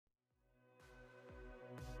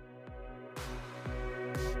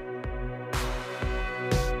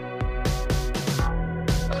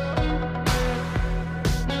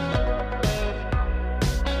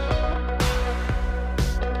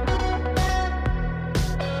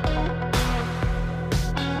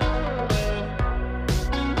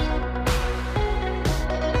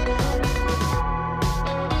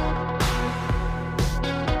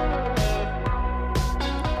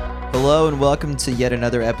Hello and welcome to yet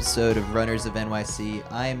another episode of Runners of NYC.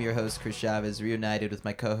 I am your host, Chris Chavez, reunited with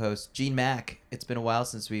my co-host, Gene Mack. It's been a while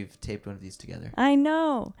since we've taped one of these together. I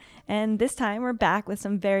know. And this time we're back with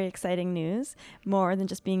some very exciting news, more than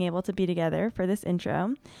just being able to be together for this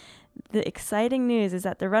intro. The exciting news is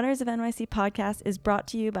that the Runners of NYC podcast is brought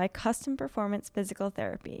to you by Custom Performance Physical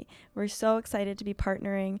Therapy. We're so excited to be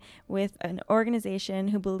partnering with an organization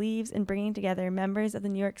who believes in bringing together members of the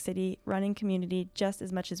New York City running community just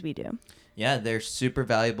as much as we do. Yeah, they're super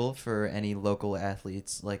valuable for any local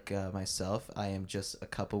athletes like myself. I am just a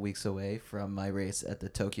couple weeks away from my race at the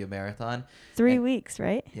Tokyo Marathon. 3 weeks,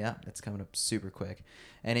 right? Yeah, it's coming up super quick.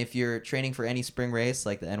 And if you're training for any spring race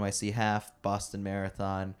like the NYC Half, Boston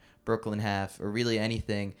Marathon, Brooklyn Half, or really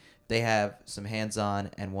anything, they have some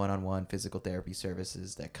hands-on and one-on-one physical therapy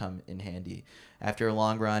services that come in handy. After a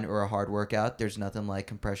long run or a hard workout, there's nothing like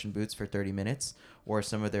compression boots for 30 minutes or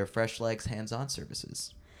some of their Fresh Legs hands-on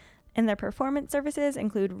services. And their performance services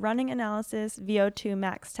include running analysis, VO2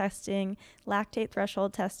 max testing, lactate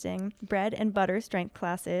threshold testing, bread and butter strength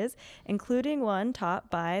classes, including one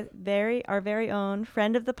taught by our very own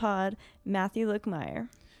friend of the pod, Matthew Luckmeyer.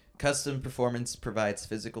 Custom Performance provides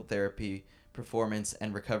physical therapy, performance,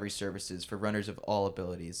 and recovery services for runners of all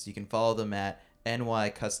abilities. You can follow them at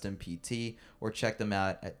NYCustomPT or check them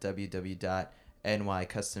out at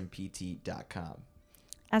www.nycustompt.com.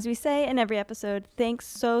 As we say in every episode, thanks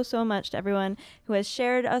so much to everyone who has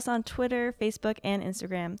shared us on Twitter, Facebook, and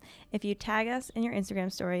Instagram. If you tag us in your Instagram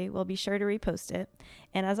story, we'll be sure to repost it.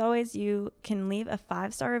 And as always, you can leave a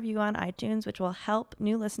 5-star review on iTunes, which will help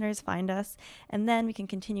new listeners find us. And then we can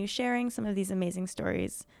continue sharing some of these amazing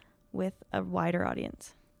stories with a wider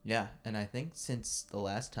audience. Yeah, and I think since the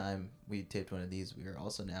last time we taped one of these, we are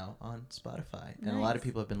also now on Spotify. And a lot of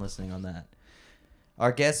people have been listening on that.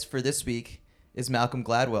 Our guest for this week is Malcolm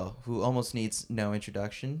Gladwell, who almost needs no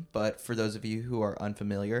introduction, but for those of you who are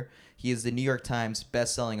unfamiliar, he is the New York Times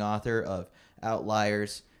best-selling author of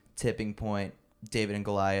Outliers, Tipping Point, David and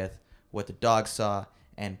Goliath, What the Dog Saw,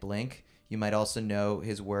 and Blink. You might also know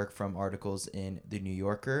his work from articles in The New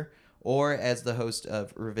Yorker, or as the host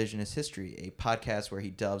of Revisionist History, a podcast where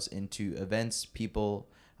he delves into events, people,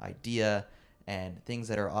 idea, and things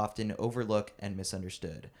that are often overlooked and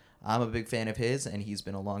misunderstood. I'm a big fan of his, and he's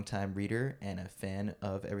been a longtime reader and a fan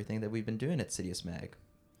of everything that we've been doing at Citius Mag.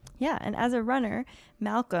 Yeah, and as a runner,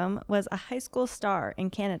 Malcolm was a high school star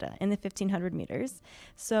in Canada in the 1,500 meters.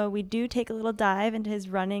 So we do take a little dive into his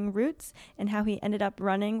running roots and how he ended up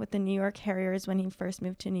running with the New York Harriers when he first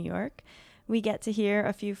moved to New York. We get to hear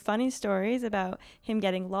a few funny stories about him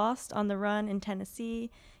getting lost on the run in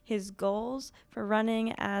Tennessee, his goals for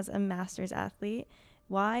running as a master's athlete,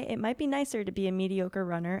 why it might be nicer to be a mediocre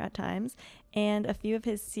runner at times, and a few of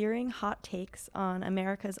his searing hot takes on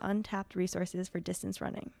America's untapped resources for distance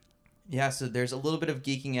running. Yeah, so there's a little bit of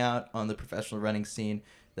geeking out on the professional running scene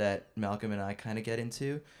that Malcolm and I kind of get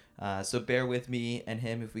into. So bear with me and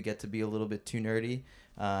him if we get to be a little bit too nerdy.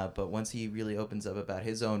 But once he really opens up about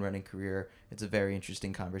his own running career, it's a very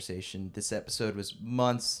interesting conversation. This episode was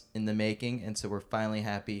months in the making, and so we're finally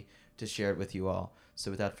happy to share it with you all.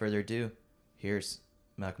 So without further ado, here's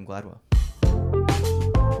Malcolm Gladwell.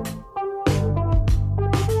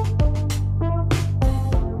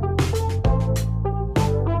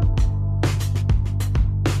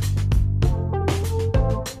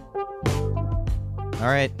 All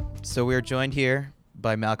right, so we're joined here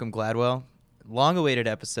by Malcolm Gladwell. Long-awaited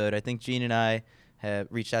episode. I think Gene and I have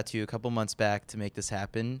reached out to you a couple months back to make this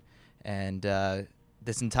happen, and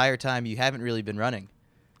this entire time you haven't really been running.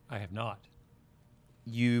 I have not.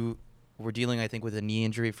 You were dealing, I think, with a knee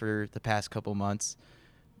injury for the past couple months.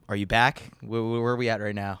 Are you back? Where are we at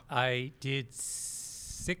right now? I did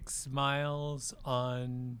 6 miles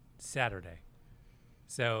on Saturday,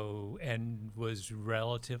 and was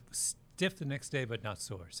relative stiff the next day, but not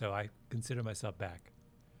sore. So I consider myself back.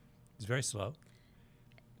 It's very slow,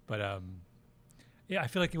 but yeah, I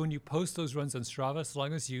feel like when you post those runs on Strava, as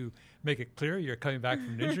long as you make it clear you're coming back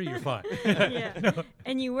from an injury, you're fine. Yeah, no.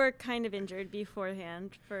 And you were kind of injured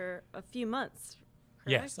beforehand for a few months, correct?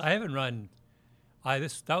 Yes, I haven't run.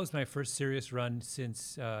 That was my first serious run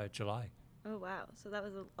since July. Oh, wow. So that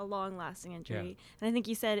was a long-lasting injury. Yeah. And I think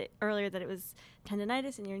you said earlier that it was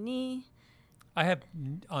tendonitis in your knee. I have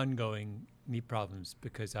ongoing knee problems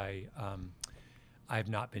because I have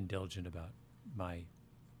not been diligent about my,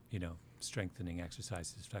 strengthening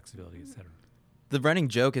exercises, flexibility, etc. The running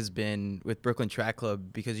joke has been with Brooklyn Track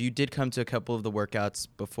Club, because you did come to a couple of the workouts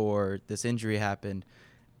before this injury happened.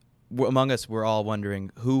 Among us, we're all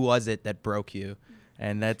wondering, who was it that broke you?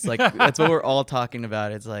 And that's what we're all talking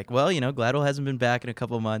about. It's like, well, Gladwell hasn't been back in a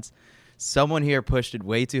couple of months. someone here pushed it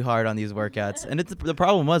way too hard on these workouts, and the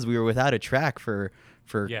problem was we were without a track for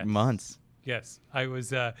Yes. months. Yes, I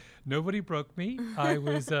was. Nobody broke me. I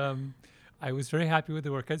was. I was very happy with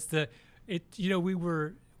the workouts. We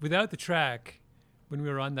were without the track when we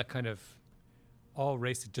were on that kind of all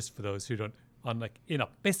race. Just for those who don't, on like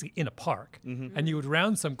basically in a park, and you would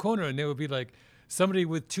round some corner, and there would be like somebody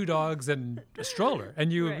with 2 dogs and a stroller,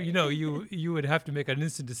 and Right. you would have to make an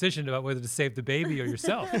instant decision about whether to save the baby or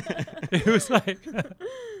yourself. It was like.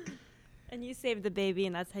 And you saved the baby,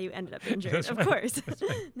 and that's how you ended up injured, That's of right. course,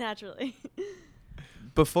 naturally.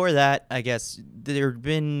 Before that, I guess there have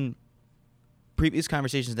been previous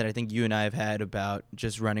conversations that I think you and I have had about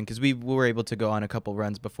just running, because we were able to go on a couple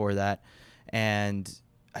runs before that, and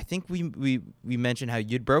I think we mentioned how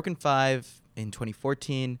you'd broken 5 in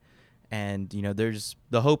 2014, and there's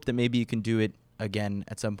the hope that maybe you can do it again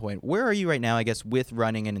at some point. Where are you right now, I guess, with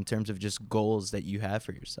running and in terms of just goals that you have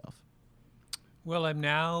for yourself? Well, I'm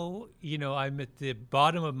now, I'm at the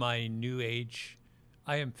bottom of my new age.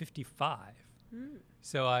 I am 55.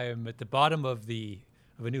 So I am at the bottom of a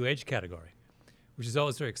new age category, which is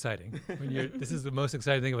always very exciting. This is the most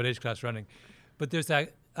exciting thing about age class running. But there's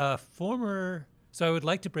that so I would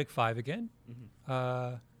like to break 5 again.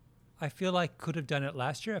 I feel I could have done it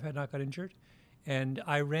last year if I had not got injured. And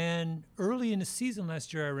I ran early in the season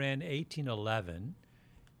last year, I ran 18:11.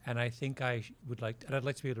 And I think I'd like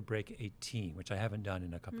to be able to break 18, which I haven't done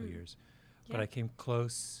in a couple of years. But Yeah. I came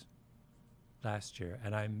close last year,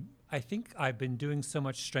 and I think I've been doing so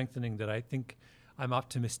much strengthening that I think I'm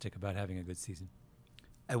optimistic about having a good season.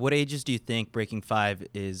 At what ages do you think breaking 5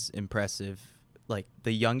 is impressive? Like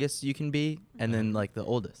the youngest you can be, and then like the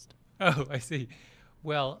oldest? Oh, I see.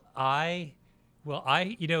 Well, I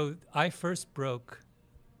first broke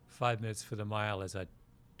 5 minutes for the mile as a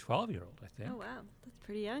 12-year-old, I think. Oh, wow. That's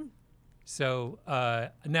pretty young. So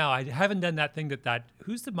now I haven't done that thing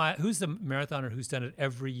who's the marathoner who's done it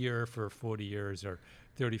every year for 40 years or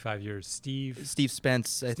 35 years? Steve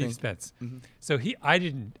Spence, I think. Spence. Mm-hmm. So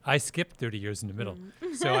I skipped 30 years in the middle.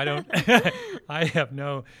 So I don't, I have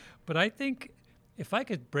no, but I think if I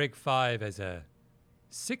could break 5 as a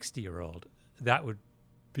 60-year-old, that would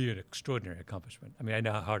be an extraordinary accomplishment. I mean, I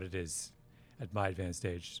know how hard it is at my advanced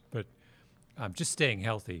age, but just staying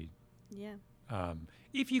healthy. Yeah.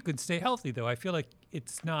 If you can stay healthy, though, I feel like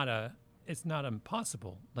it's not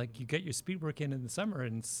impossible. Like you get your speed work in the summer,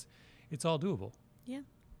 and it's all doable. Yeah.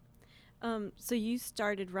 So you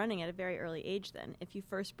started running at a very early age then, if you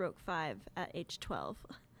first broke 5 at age 12.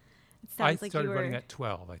 It I sounds like started you were... running at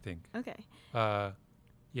 12, I think. Okay.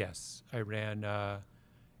 Yes, I ran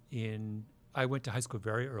I went to high school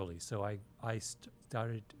very early, so I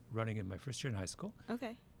started running in my first year in high school.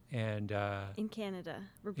 Okay. And In Canada.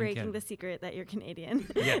 We're breaking Canada. the secret that you're Canadian.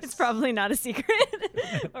 Yes. It's probably not a secret,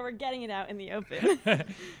 but we're getting it out in the open.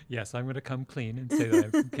 yes, I'm going to come clean and say that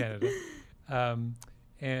I'm from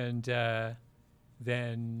Canada.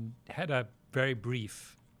 Then had a very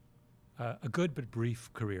brief, a good but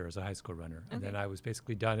brief career as a high school runner. And then Okay. I was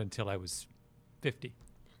basically done until I was 50.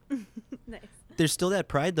 Nice. There's still that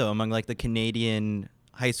pride, though, among like the Canadian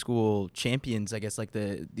high school champions, I guess, like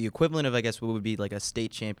the equivalent of, I guess, what would be like a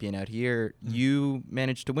state champion out here. You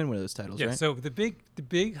managed to win one of those titles, Yeah, right? so the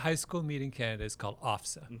big high school meet in Canada is called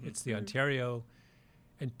OFSA. It's the Ontario,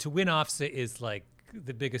 and to win OFSA is like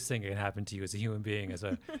the biggest thing that can happen to you as a human being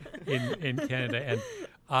in Canada.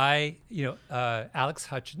 And Alex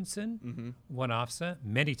Hutchinson won OFSA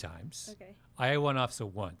many times. Okay. I won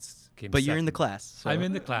OFSA once. Came But you're in the second. class. So. I'm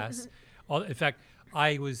in the class. In fact,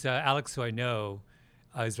 I was Alex, who I know,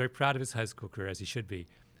 I was very proud of his high school career, as he should be.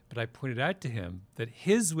 But I pointed out to him that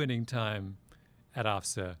his winning time at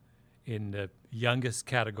OFSA in the youngest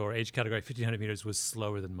age category, 1,500 meters, was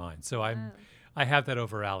slower than mine. So I have that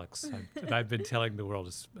over Alex. And I've been telling the world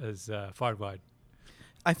as far and wide.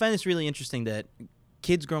 I find this really interesting that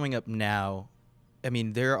kids growing up now, I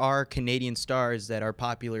mean, there are Canadian stars that are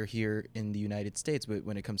popular here in the United States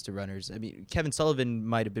when it comes to runners. I mean, Kevin Sullivan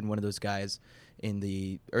might have been one of those guys in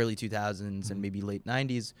the early 2000s and maybe late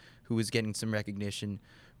 90s who was getting some recognition.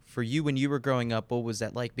 For you, when you were growing up, what was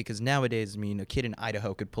that like? Because nowadays, I mean, a kid in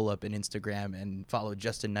Idaho could pull up an Instagram and follow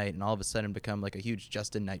Justin Knight and all of a sudden become like a huge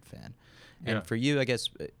Justin Knight fan. And Yeah. for you, I guess,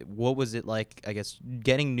 what was it like, I guess,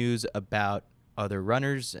 getting news about other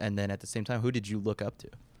runners, and then at the same time, who did you look up to?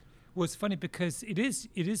 Well, it's funny because it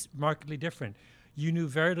is markedly different. You knew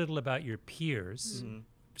very little about your peers,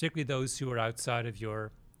 particularly those who were outside of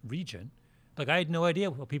your region. Like I had no idea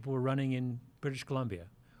what people were running in British Columbia,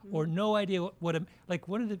 or no idea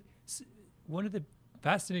one of the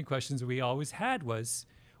fascinating questions we always had was,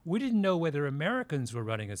 we didn't know whether Americans were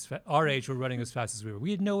running our age were running as fast as we were.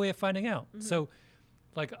 We had no way of finding out. So,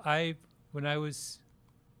 like when I was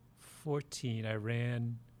 14, I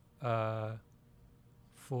ran 4:05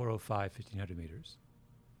 1,500 meters.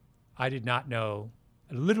 I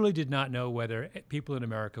literally did not know whether people in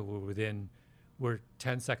America were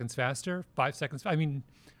 10 seconds faster, 5 seconds. I mean,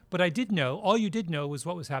 but I did know. All you did know was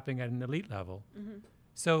what was happening at an elite level.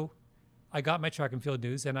 So I got my track and field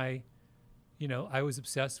news, and I was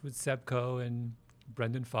obsessed with Seb Coe and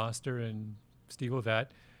Brendan Foster and Steve Ovett,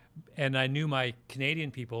 and I knew my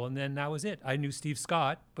Canadian people, and then that was it. I knew Steve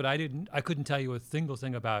Scott, but I couldn't tell you a single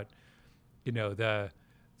thing about,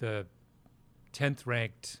 the 10th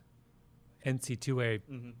ranked NC2A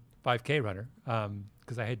 5K runner,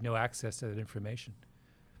 because I had no access to that information.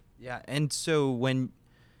 Yeah, and so when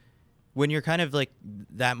you're kind of like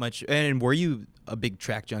that much, and were you a big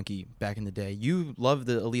track junkie back in the day? You love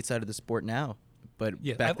the elite side of the sport now, but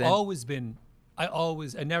yeah, back then,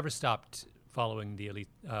 I never stopped following the elite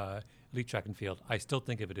track and field. I still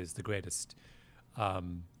think of it as the greatest.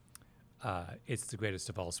 It's the greatest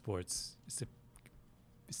of all sports.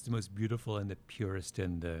 It's the most beautiful and the purest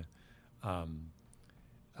and the.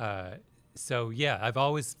 So yeah, I've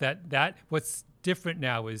always that. What's different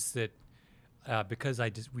now is that because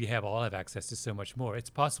we all have access to so much more. It's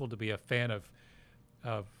possible to be a fan of.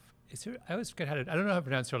 Is there? I always forget I don't know how to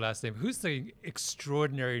pronounce her last name. Who's the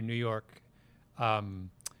extraordinary New York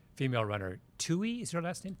female runner? Tui is her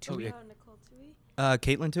last name. Tui. Oh, Nicole Tui.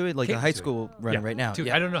 Caitlin Tui, like Caitlin a high Tui. school runner right now. Tui.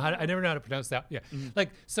 Yeah. I don't know I never know how to pronounce that. Yeah.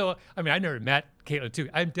 Like, so, I mean, I never met Caitlin Tui.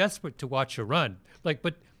 I'm desperate to watch her run. Like,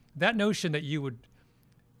 but that notion that you would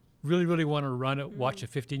really, really want to watch a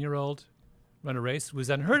 15-year-old run a race was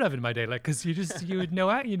unheard of in my day. Like, cause you just didn't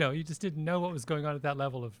know what was going on at that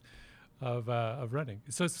level of running.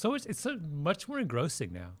 So it's so much more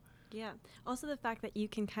engrossing now. Yeah. Also the fact that you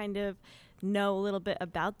can kind of know a little bit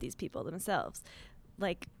about these people themselves.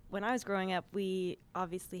 Like when I was growing up, we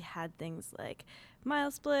obviously had things like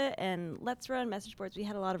Mile Split and Let's Run message boards. We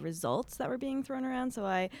had a lot of results that were being thrown around. So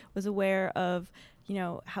I was aware of,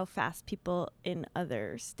 how fast people in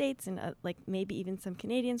other states and like maybe even some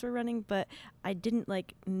Canadians were running, but I didn't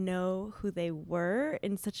like know who they were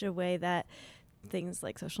in such a way that things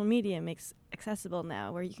like social media makes accessible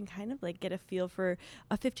now, where you can kind of like get a feel for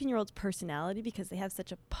a 15-year-old's personality because they have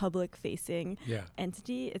such a public facing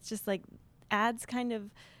entity. It's just like adds kind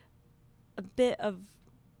of a bit of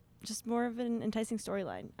just more of an enticing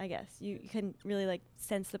storyline, I guess. You can really like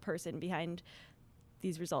sense the person behind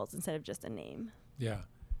these results instead of just a name. Yeah.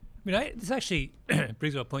 I mean, this actually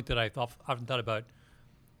brings up a point that I've often thought about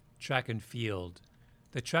track and field.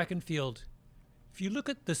 The track and field, if you look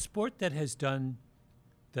at the sport that has done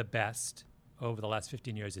the best over the last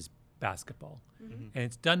 15 years is basketball. Mm-hmm. And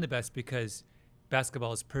it's done the best because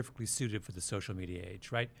basketball is perfectly suited for the social media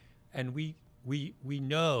age, right? And we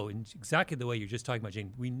know, in exactly the way you're just talking about,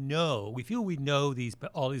 Jane, we know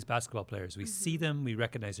all these basketball players. We see them, we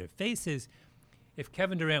recognize their faces. If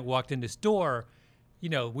Kevin Durant walked in this door,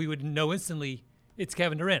 we would know instantly it's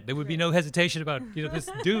Kevin Durant. There would be no hesitation about, this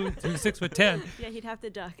dude who's 6'10". Yeah, he'd have to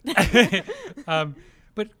duck.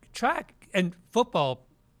 But track and football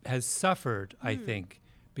has suffered, I think,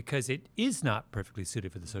 because it is not perfectly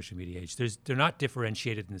suited for the social media age. They're not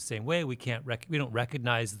differentiated in the same way. We don't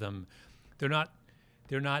recognize them. They're not.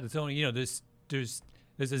 It's only there's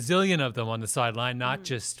a zillion of them on the sideline, not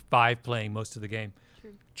just 5 playing most of the game.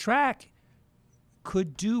 True. Track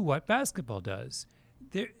could do what basketball does.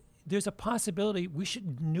 There's a possibility we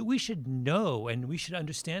should know and we should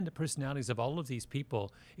understand the personalities of all of these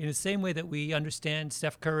people in the same way that we understand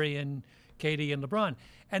Steph Curry and Katie and LeBron.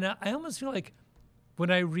 And I almost feel like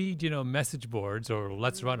when I read, message boards or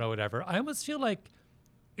Let's Run or whatever, I almost feel like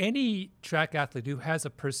any track athlete who has a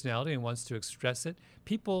personality and wants to express it,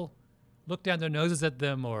 people look down their noses at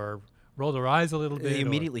them or roll their eyes a little bit. They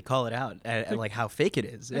immediately call it out at like how fake it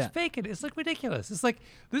is. It's fake. It's like ridiculous. It's like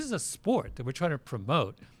this is a sport that we're trying to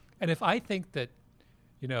promote. And if I think that,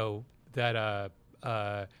 that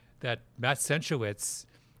Matt Centrowitz,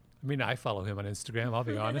 I mean, I follow him on Instagram. I'll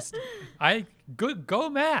be honest. Go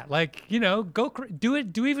Matt. Like,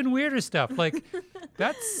 do even weirder stuff. Like,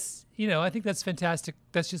 that's I think that's fantastic.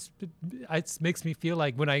 That's just it makes me feel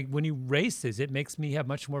like when he races, it makes me have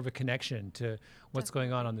much more of a connection to what's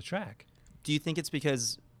going on the track. Do you think it's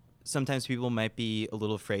because sometimes people might be a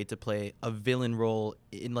little afraid to play a villain role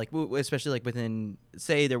in like, especially like within,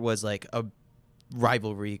 say there was like a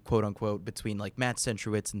rivalry, quote unquote, between like Matt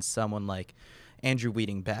Centrowitz and someone like Andrew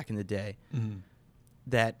Wheating back in the day,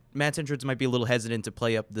 that Matt Centrowitz might be a little hesitant to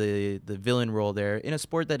play up the villain role there in a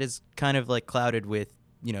sport that is kind of like clouded with,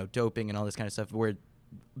 doping and all this kind of stuff, where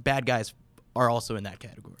bad guys are also in that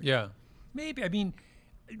category. Yeah, maybe. I mean,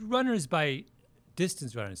 runners by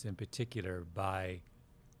distance runners in particular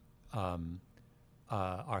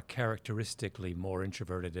are characteristically more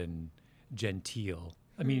introverted and genteel.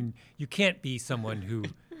 I mean, you can't be someone who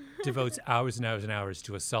devotes hours and hours and hours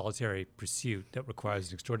to a solitary pursuit that requires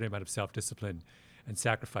an extraordinary amount of self-discipline and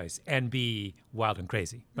sacrifice and be wild and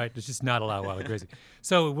crazy, right? It's just not allowed wild and crazy.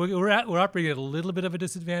 So we're operating at a little bit of a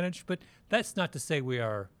disadvantage, but that's not to say we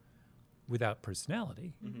are without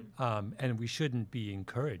personality, and we shouldn't be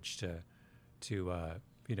encouraged to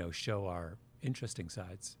show our interesting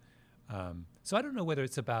sides. So I don't know whether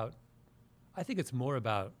it's about. I think it's more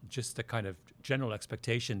about just the kind of general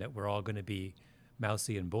expectation that we're all going to be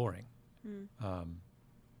mousy and boring.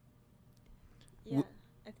 Yeah,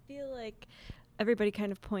 I feel like everybody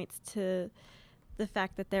kind of points to the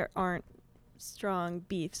fact that there aren't strong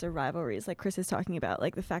beefs or rivalries like Chris is talking about,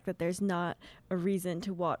 like the fact that there's not a reason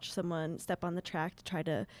to watch someone step on the track to try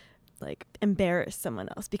to like embarrass someone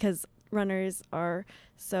else, because runners are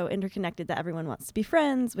so interconnected that everyone wants to be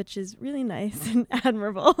friends, which is really nice and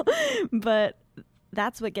admirable. But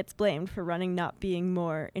that's what gets blamed for running not being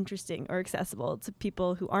more interesting or accessible to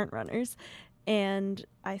people who aren't runners. And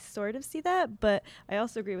I sort of see that, but I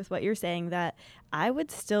also agree with what you're saying that I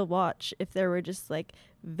would still watch if there were just like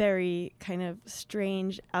very kind of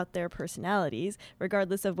strange out there personalities,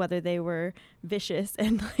 regardless of whether they were vicious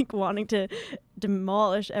and like wanting to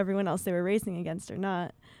demolish everyone else they were racing against or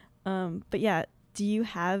not. But yeah, do you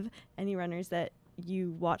have any runners that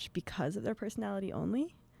you watch because of their personality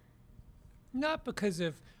only? Not because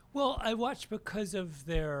of, well, I watch because of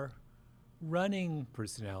their running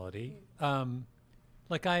personality.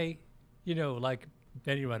 Like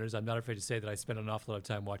many runners, I'm not afraid to say that I spend an awful lot of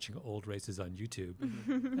time watching old races on YouTube.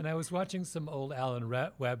 And I was watching some old Alan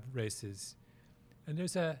Webb races. And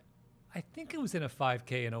I think it was in a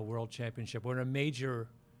 5K in a world championship or in a major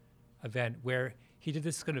event where he did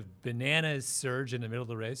this kind of bananas surge in the middle of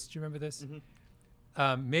the race. Do you remember this?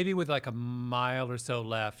 Maybe with like a mile or so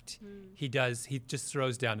left, he just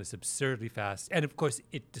throws down this absurdly fast. And of course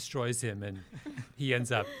it destroys him and he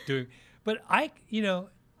ends up doing, but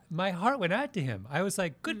my heart went out to him. I was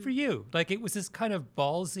like, good for you. Like it was this kind of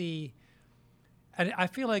ballsy, and I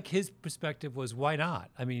feel like his perspective was, why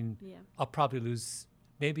not? I mean, I'll probably lose.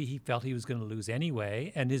 Maybe he felt he was going to lose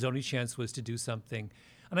anyway. And his only chance was to do something.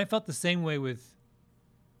 And I felt the same way with,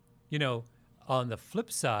 on the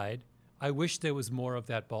flip side, I wish there was more of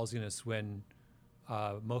that ballsiness when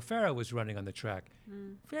Mo Farah was running on the track.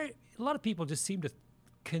 A lot of people just seem to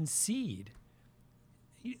concede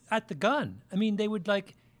at the gun. I mean, they would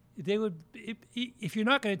if you're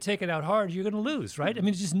not going to take it out hard, you're going to lose, right? I mean,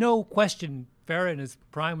 there's just no question Farah in his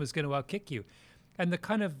prime was going to outkick you. And the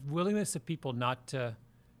kind of willingness of people not to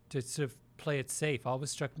sort of play it safe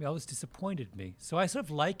always struck me, always disappointed me. So I sort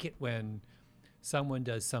of like it when someone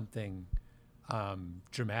does something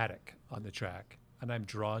dramatic on the track, and I'm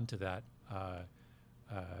drawn to that,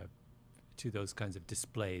 to those kinds of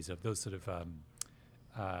displays of those sort of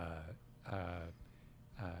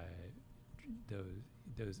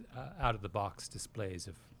those out of the box displays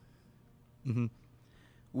of.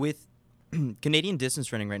 With Canadian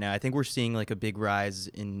distance running right now, I think we're seeing like a big rise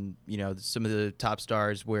in some of the top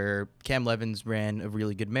stars. Where Cam Levins ran a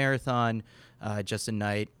really good marathon, Justin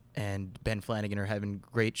Knight and Ben Flanagan are having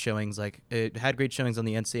great showings. Like it had great showings on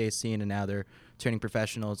the NCAA scene, and now they're turning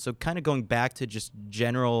professional. So kind of going back to just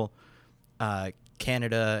general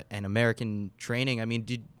Canada and American training. I mean,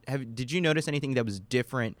 did you notice anything that was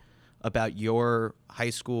different about your high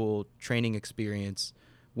school training experience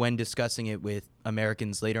when discussing it with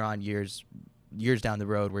Americans later on, years down the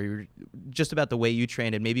road, where you're just about the way you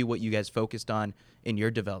trained and maybe what you guys focused on in your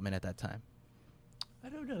development at that time? I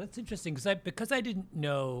don't know. That's interesting because I didn't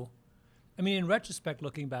know. I mean, in retrospect,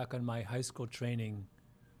 looking back on my high school training,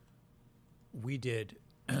 we did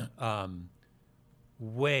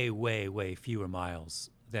way, way, way fewer miles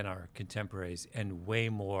than our contemporaries and way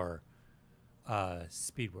more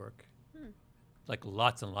speed work. Like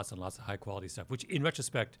lots and lots and lots of high quality stuff, which in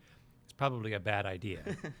retrospect is probably a bad idea,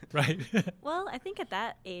 right? Well, I think at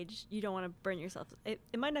that age, you don't want to burn yourself. It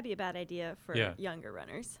might not be a bad idea for younger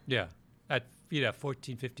runners. Yeah. At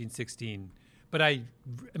 14, 15, 16. But I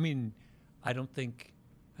mean, I don't think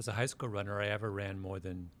as a high school runner I ever ran more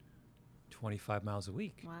than 25 miles a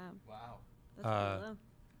week. Wow. That's pretty low.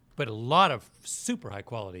 But a lot of super high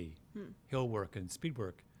quality hill work and speed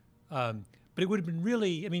work. But it would have been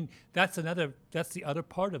really, I mean, that's the other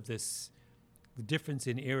part of this, the difference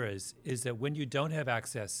in eras, is that when you don't have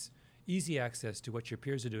easy access to what your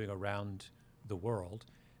peers are doing around the world,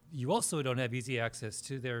 you also don't have easy access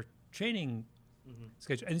to their training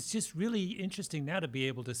schedule. And it's just really interesting now to be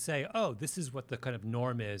able to say, oh, this is what the kind of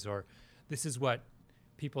norm is, or this is what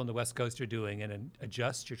people on the West Coast are doing, and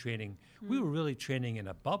adjust your training. We were really training in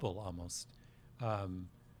a bubble almost.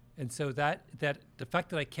 And so that the fact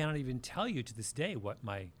that I cannot even tell you to this day what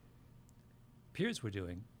my peers were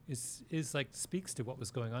doing is like speaks to what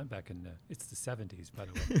was going on back in it's the 70s, by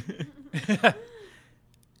the way.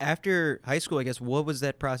 After high school, I guess, what was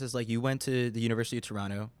that process like? You went to the University of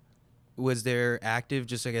Toronto. Was there active,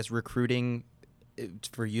 just I guess, recruiting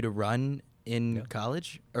for you to run in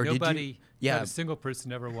college? Or Nobody, did you, not a single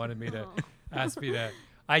person ever wanted me to ask me to.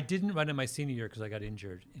 I didn't run in my senior year because I got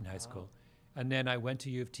injured in high school. And then I went to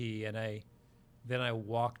U of T, and then I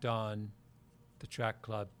walked on the track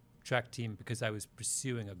team because I was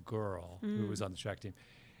pursuing a girl who was on the track team.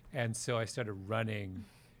 And so I started running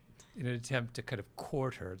in an attempt to kind of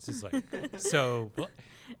court her. It's just like, so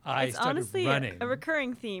I It's started honestly running. a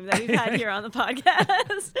recurring theme that we've had here on the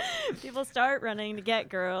podcast. People start running to get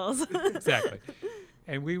girls. Exactly.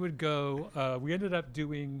 And we would go, we ended up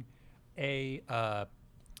doing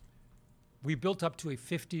we built up to a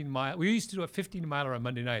 15-mile. We used to do a 15-miler on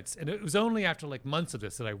Monday nights, and it was only after like months of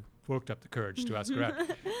this that I worked up the courage to ask her out.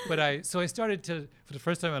 But I started to, for the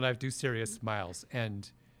first time in my life, do serious miles, and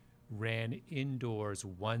ran indoors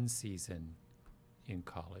one season in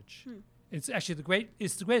college. It's actually the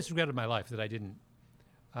greatest regret of my life that I didn't,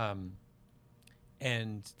 and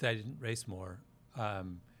that I didn't race more.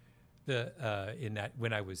 In that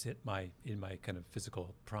when I was in my kind of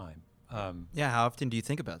physical prime. how often do you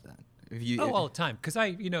think about that? All the time, because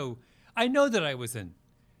I know that I was in,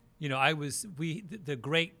 there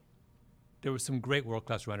were some great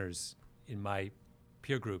world-class runners in my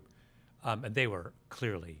peer group, and they were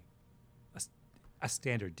clearly a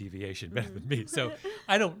standard deviation better than me. So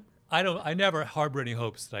I never harbor any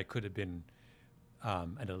hopes that I could have been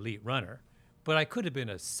an elite runner, but I could have been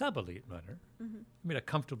a sub-elite runner. I mean, a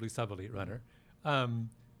comfortably sub-elite runner. And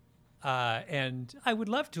I would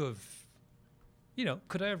love to have,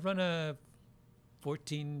 could I have run a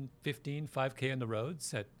 14, 15, 5K on the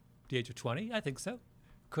roads at the age of 20? I think so.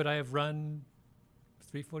 Could I have run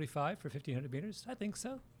 3:45 for 1,500 meters? I think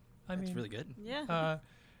so. That's really good. Yeah.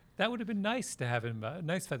 That would have been nice to have a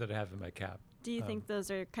nice feather to have in my cap. Do you think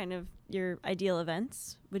those are kind of your ideal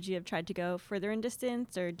events? Would you have tried to go further in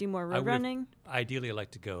distance or do more road running? Ideally, I'd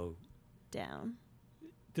like to go Down.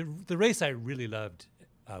 The race I really loved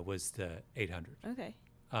was the 800. Okay.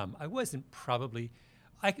 I wasn't probably.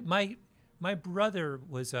 My brother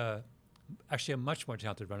was actually a much more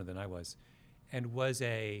talented runner than I was, and was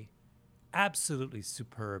a absolutely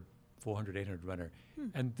superb 400, 800 runner.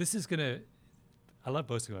 And this is gonna. I love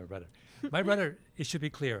boasting about my brother. My brother, it should be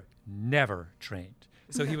clear, never trained.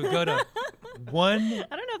 So he would go to one.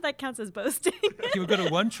 I don't know if that counts as boasting. He would go to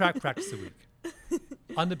one track practice a week.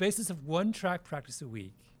 On the basis of one track practice a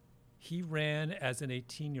week, he ran as an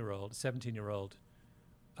 18-year-old, 17-year-old,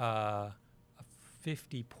 a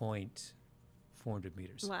 50-point 400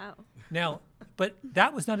 meters. Wow. Now, but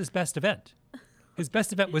that was not his best event. His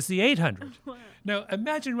best event was the 800. Wow. Now,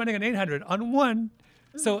 imagine running an 800 on one.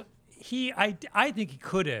 So I think he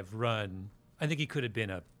could have run. I think he could have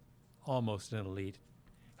been almost an elite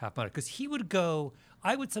half marathon, because he would go.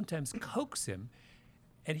 I would sometimes coax him,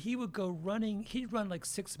 and he would go running. He'd run like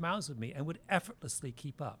 6 miles with me and would effortlessly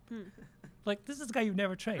keep up. Like, this is a guy you've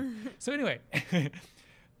never trained. So anyway,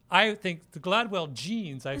 I think the Gladwell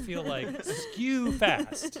genes, I feel like, skew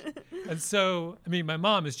fast. And so, I mean, my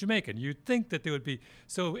mom is Jamaican. You'd think that there would be.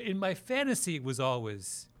 So in my fantasy, it was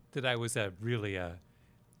always that I was really a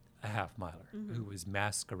half miler who was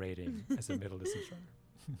masquerading as a middle distance runner.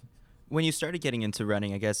 When you started getting into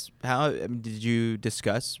running, I guess, how did you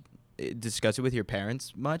discuss it with your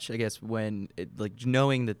parents much? I guess when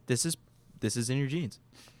knowing that this is in your genes.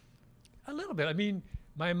 A little bit. I mean,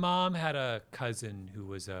 my mom had a cousin who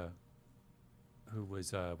went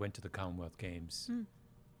to the Commonwealth Games,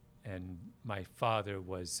 and my father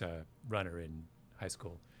was a runner in high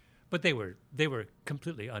school. But they were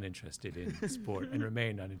completely uninterested in sport and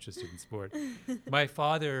remain uninterested in sport. My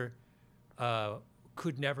father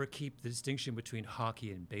could never keep the distinction between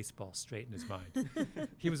hockey and baseball straight in his mind.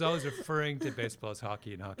 He was always referring to baseball as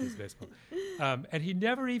hockey and hockey as baseball. And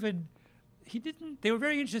they were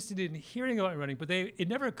very interested in hearing about running, but it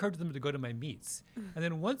never occurred to them to go to my meets. And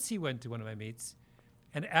then once he went to one of my meets,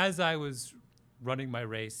 and as I was running my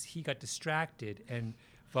race, he got distracted and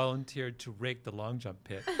volunteered to rake the long jump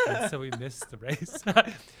pit, and so we missed the race.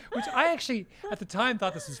 Which I actually, at the time,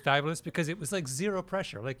 thought this was fabulous because it was like zero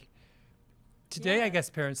pressure. Like, today, Yeah. I guess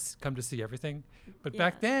parents come to see everything, but Yeah.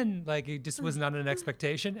 back then, like it just was not an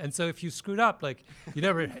expectation. And so if you screwed up, like you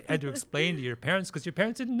never had to explain to your parents because your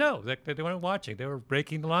parents didn't know. Like they weren't watching. They were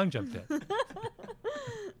breaking the long jump pit.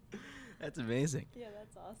 That's amazing. Yeah,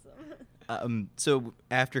 that's awesome. So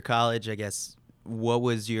after college, I guess, what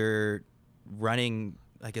was your running,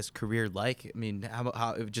 I guess, career like? I mean,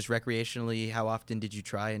 how just recreationally, how often did you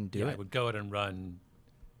try and do Yeah, it? I would go out and run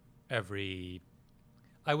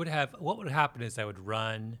what would happen is I would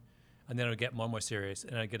run and then I would get more and more serious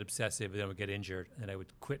and I'd get obsessive and then I would get injured and then I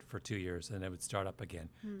would quit for 2 years and then I would start up again.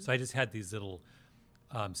 So I just had these little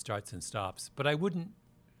starts and stops, but I wouldn't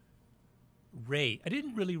race. I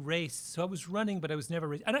didn't really race. So I was running, but I was never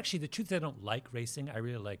racing. And actually the truth is I don't like racing. I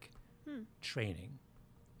really like training.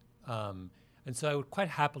 And so I would quite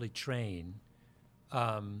happily train.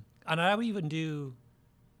 And I would even do,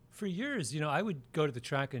 for years, I would go to the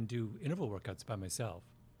track and do interval workouts by myself,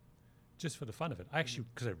 just for the fun of it. I actually,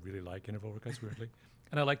 because I really like interval workouts, weirdly.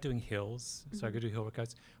 And I like doing hills, so I could do hill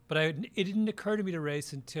workouts. But it didn't occur to me to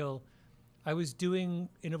race until I was doing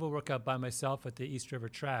interval workout by myself at the East River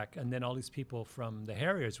track, and then all these people from the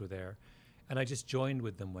Harriers were there. And I just joined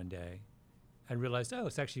with them one day and realized,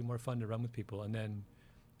 it's actually more fun to run with people. And then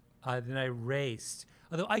I raced.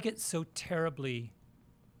 Although I get so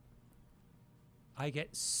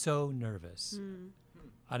nervous.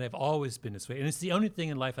 And I've always been this way. And it's the only thing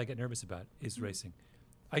in life I get nervous about is racing.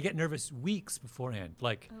 I get nervous weeks beforehand.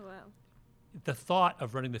 Like Oh, wow. the thought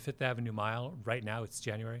of running the Fifth Avenue Mile right now, it's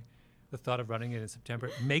January. The thought of running it in September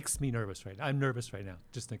makes me nervous right now. I'm nervous right now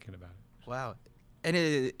just thinking about it. Wow.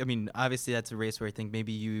 And I mean, obviously that's a race where I think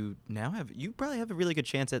maybe you probably have a really good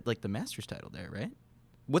chance at like the Masters title there, right?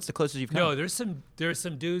 What's the closest you've come? No, there's some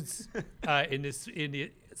dudes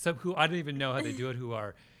some who I don't even know how they do it, who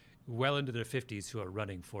are well into their 50s, who are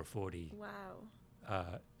running 440.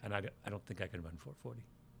 Wow. And I don't think I can run 440.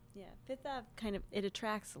 Yeah, Fifth Ave it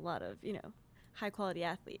attracts a lot of, high quality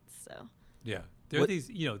athletes. So Yeah. There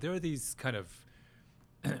are these kind of,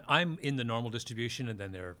 I'm in the normal distribution, and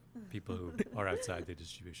then there are people who are outside the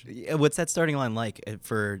distribution. Yeah, what's that starting line like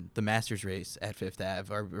for the Masters race at Fifth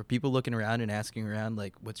Ave? Are people looking around and asking around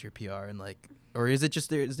like, "What's your PR?" and like, or is it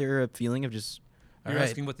just is there a feeling of just, all You're right,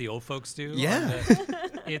 asking what the old folks do? Yeah.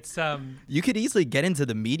 It's you could easily get into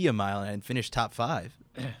the media mile and finish top 5.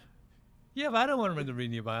 yeah, but I don't want to run the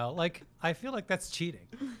media mile. Like I feel like that's cheating.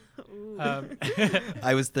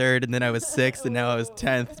 I was 3rd, and then I was 6th, and now I was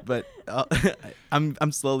 10th. But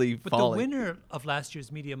I'm slowly But falling. the winner of last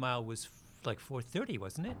year's media mile was like 4:30,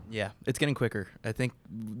 wasn't it? Yeah, it's getting quicker. I think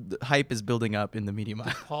the hype is building up in the media mile.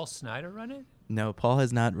 Did Paul Snyder run it? No, Paul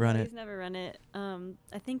has not run it. He's never run it.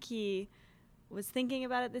 I think he was thinking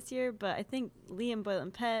about it this year, but I think Liam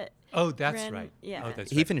Boylan-Pett. Oh, that's ran- right. yeah. Oh, that's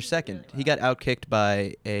He right. finished 2nd. He got outkicked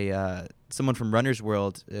by someone from Runner's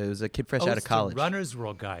World. It was a kid fresh out of it's the college. Runner's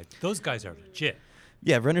World guy. Those guys are legit.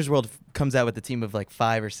 Yeah, Runner's World comes out with a team of like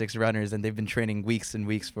 5 or 6 runners, and they've been training weeks and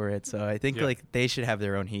weeks for it. So I think Yeah. like they should have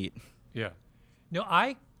their own heat. Yeah. No,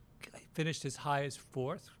 I finished as high as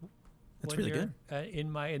 4th. That's one really year,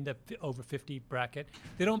 in the over 50 bracket.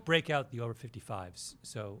 They don't break out the over 55s,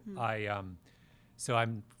 so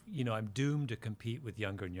I'm doomed to compete with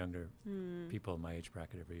younger and younger people in my age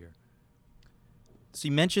bracket every year. So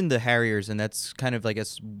you mentioned the Harriers, and that's kind of, I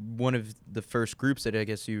guess, one of the first groups that I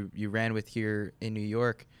guess you ran with here in New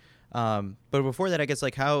York. But before that, I guess,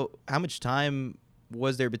 like how much time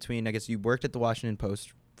was there between, I guess you worked at the Washington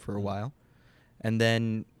Post for a while, and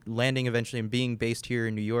then landing eventually and being based here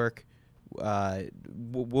in New York.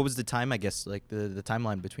 What was the time, I guess, like the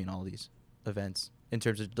timeline between all these events in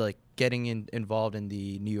terms of like getting involved in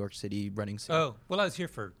the New York City running scene? Oh, well,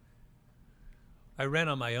 I ran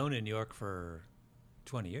on my own in New York for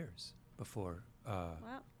 20 years before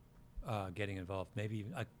Wow. getting involved. Maybe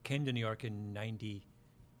I came to New York in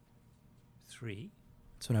 93.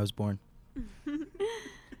 That's when I was born.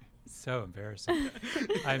 So embarrassing.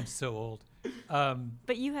 I'm so old.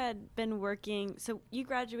 But you had been working, so you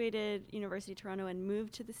graduated University of Toronto and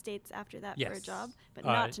moved to the States after that for a Yes. job, but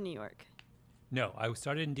not to New York. No, I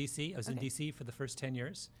started in D.C. I was in Okay. D.C. for the first 10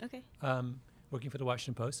 years, Okay. working for the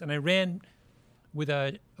Washington Post, and I ran with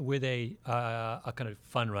a kind of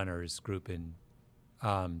fun runners group in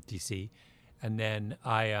D.C. And then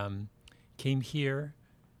I came here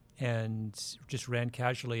and just ran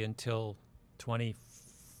casually until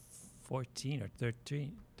 2014 or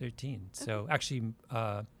 13. So actually,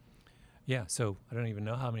 so I don't even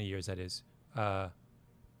know how many years that is. About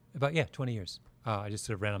 20 years. I just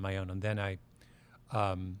sort of ran on my own, and then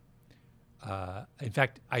in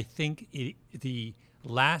fact, I think the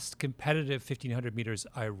last competitive 1,500 meters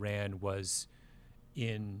I ran was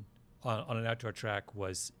in on an outdoor track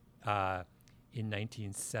was in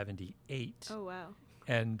 1978. Oh, wow.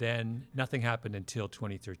 And then nothing happened until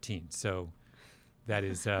 2013. So that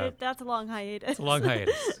is That's a long hiatus. it's a long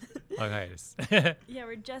hiatus. Long hiatus. Yeah,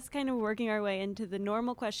 we're just kind of working our way into the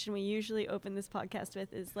normal question we usually open this podcast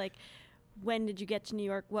with is like, when did you get to New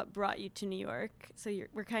York? What brought you to New York? So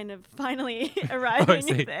we're kind of finally arriving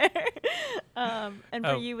see. there. And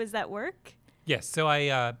for you, was that work? Yes. So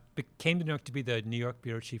I came to New York to be the New York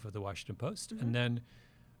bureau chief of the Washington Post, and then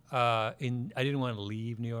I didn't want to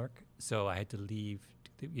leave New York, so I had to leave.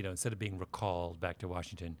 Instead of being recalled back to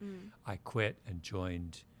Washington, I quit and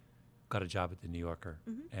got a job at the New Yorker,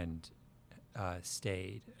 and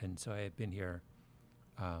stayed. And so I have been here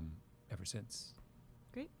ever since.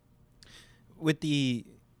 Great. With the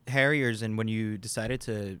Harriers, and when you decided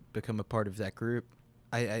to become a part of that group,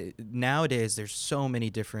 I nowadays there's so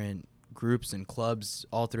many different groups and clubs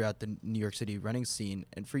all throughout the New York City running scene.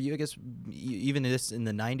 And for you, I guess, even this in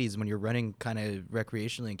the 90s when you're running kind of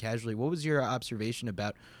recreationally and casually, what was your observation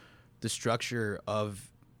about the structure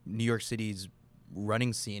of New York City's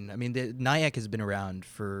running scene? I mean, the NYAC has been around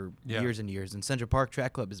for years and years, and Central Park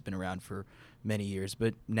Track Club has been around for many years,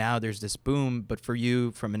 but now there's this boom. But for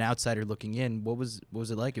you, from an outsider looking in, what was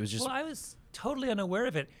it like? It was just... Well, I was totally unaware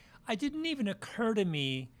of it. It didn't even occur to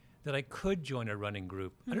me that I could join a running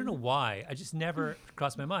group. I don't know why. I just never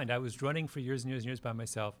crossed my mind. I was running for years and years and years by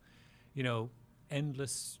myself,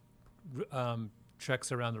 endless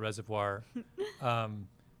treks around the reservoir.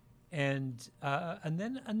 And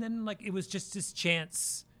then like it was just this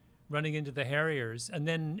chance running into the Harriers. And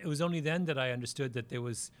then it was only then that I understood that there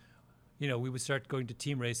was, we would start going to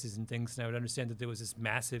team races and things, and I would understand that there was this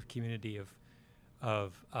massive community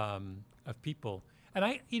of people.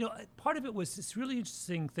 And part of it was this really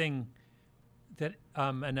interesting thing that,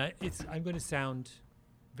 I'm going to sound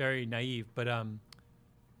very naive, but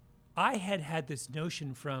I had this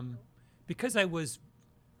notion because I was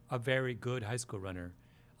a very good high school runner,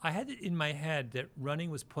 I had it in my head that running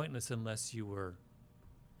was pointless unless you were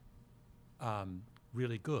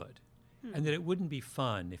really good, and that it wouldn't be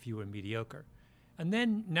fun if you were mediocre. And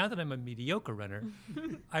then, now that I'm a mediocre runner,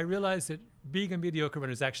 I realize that being a mediocre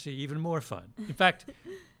runner is actually even more fun. In fact,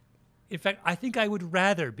 I think I would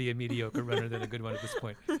rather be a mediocre runner than a good one at this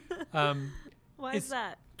point. Why is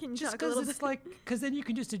that? Can you just talk a little bit? Because then you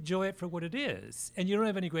can just enjoy it for what it is, and you don't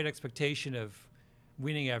have any great expectation of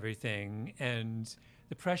winning everything. And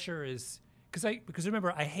the pressure is because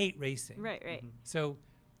remember, I hate racing. Right. Mm-hmm. So,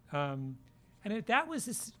 that was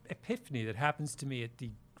this epiphany that happens to me at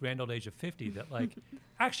the grand old age of 50 that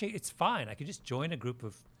actually it's fine. I could just join a group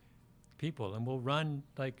of people and we'll run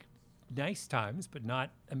like nice times, but not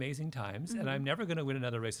amazing times. And I'm never going to win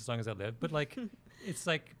another race as long as I live. But it's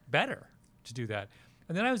better to do that.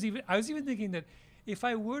 And then I was even thinking that if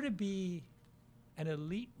I were to be an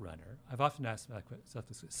elite runner, I've often asked myself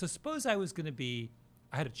this. So suppose I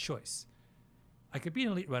had a choice. I could be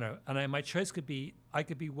an elite runner, and my choice could be I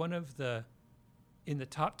could be one of in the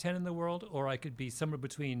top 10 in the world, or I could be somewhere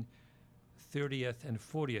between 30th and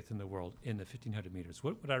 40th in the world in the 1,500 meters.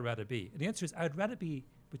 What would I rather be? And the answer is I'd rather be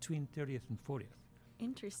between 30th and 40th.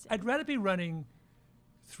 Interesting. I'd rather be running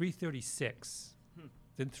 3:36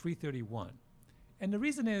 than 3:31. And the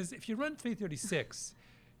reason is, if you run 3:36,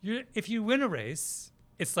 if you win a race,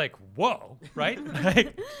 it's like, whoa, right?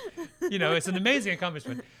 It's an amazing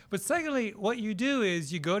accomplishment. But secondly, what you do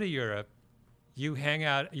is you go to Europe, you hang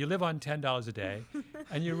out, you live on $10 a day,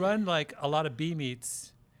 and you run a lot of B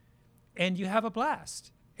meets, and you have a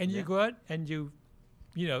blast. And you go out and you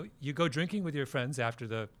go drinking with your friends after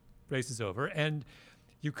the race is over, and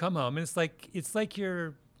you come home, and it's like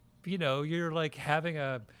you're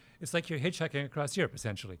hitchhiking across Europe,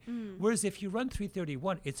 essentially. Whereas if you run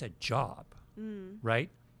 3:31, it's a job, right?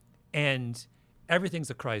 And everything's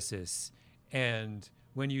a crisis. And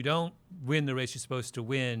when you don't win the race you're supposed to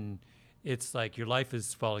win, it's like your life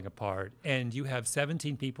is falling apart, and you have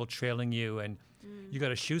 17 people trailing you, and you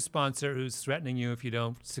got a shoe sponsor who's threatening you if you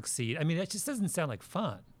don't succeed. I mean, it just doesn't sound like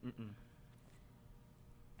fun.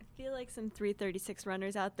 I feel like some 3:36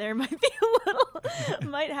 runners out there might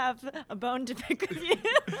might have a bone to pick with you.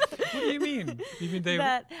 What do you mean? You mean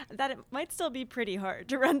that it might still be pretty hard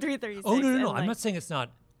to run 3:36? Oh, no. I'm not saying it's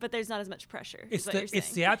not. But there's not as much pressure.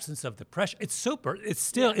 It's the absence of the pressure. It's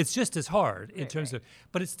just as hard in terms of,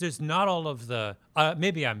 but there's not all of the.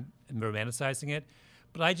 Maybe I'm romanticizing it,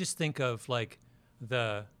 but I just think of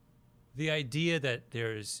the idea that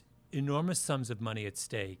there's enormous sums of money at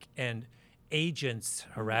stake, and agents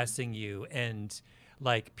harassing you, and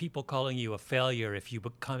people calling you a failure if you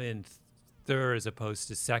come in third as opposed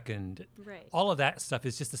to second. Right. All of that stuff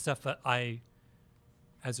is just the stuff that I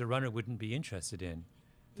as a runner, wouldn't be interested in.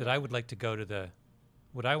 That I would like to go to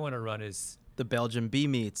what I want to run is The Belgian B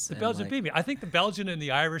meets. the Belgian B meet. I think the Belgian and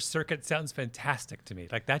the Irish circuit sounds fantastic to me.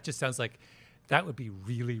 Like that just sounds like that would be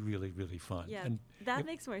really, really, really fun. Yeah, And that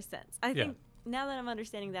makes more sense. I Yeah. think now that I'm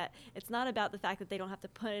understanding that it's not about the fact that they don't have to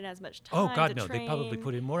put in as much time. oh God, to no, they probably train.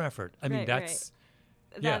 put in more effort. I mean, Right, that's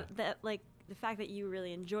that like the fact that you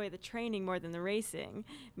really enjoy the training more than the racing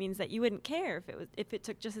means that you wouldn't care if it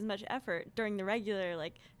took just as much effort during the regular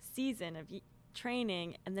like season of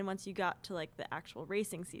training, and then once you got to like the actual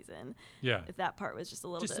racing season, yeah. if that part was just a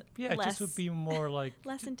little Just bit it less just would be more like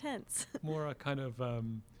less intense. more a kind of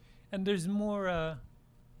and there's more I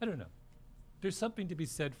don't know. There's something to be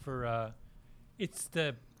said for it's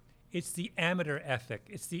the amateur ethic.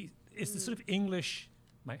 It's the sort of English.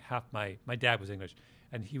 My dad was English,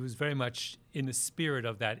 and he was very much in the spirit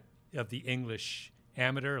of the English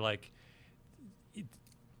amateur. Like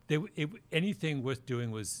anything worth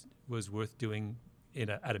doing was worth doing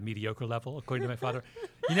at a mediocre level, according to my father.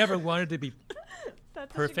 He never wanted to be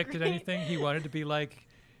That's perfect at anything. He wanted to be like,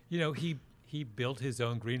 he built his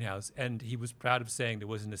own greenhouse, and he was proud of saying there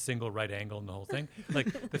wasn't a single right angle in the whole thing.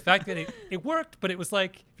 Like the fact that it worked, but it was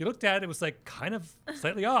like, if you looked at it, it was like kind of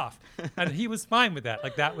slightly off. And he was fine with that.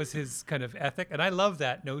 Like that was his kind of ethic. And I love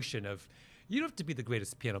that notion of, you don't have to be the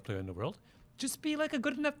greatest piano player in the world. Just be like a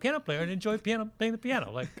good enough piano player and enjoy playing the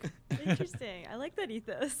piano. Like Interesting. I like that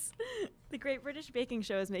ethos. The Great British Baking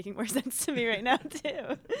Show is making more sense to me right now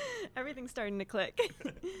too. Everything's starting to click.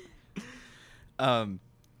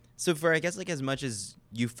 So for, I guess, like as much as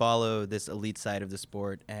you follow this elite side of the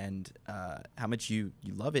sport and how much you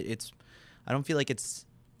love it, I don't feel like it's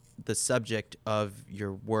the subject of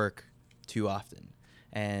your work too often.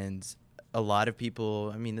 And a lot of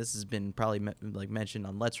people, I mean, this has been probably mentioned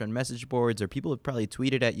on Let's Run message boards, or people have probably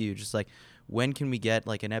tweeted at you just like, when can we get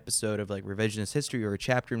like an episode of like revisionist history or a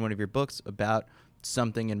chapter in one of your books about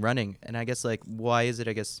something in running? And I guess like, why is it,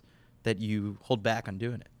 I guess, that you hold back on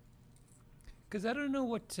doing it? because I don't know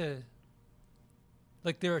what to.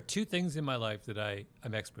 Like there are two things in my life that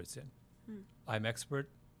I'm experts in. I'm expert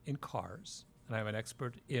in cars, and I'm an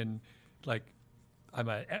expert in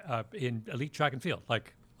in elite track and field.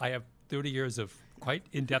 Like I have 30 years of quite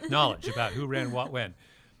in-depth knowledge about who ran what when.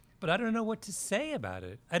 But I don't know what to say about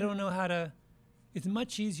it. I don't know how to. It's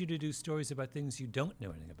much easier to do stories about things you don't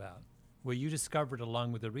know anything about, where you discover it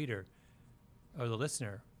along with the reader or the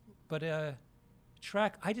listener. But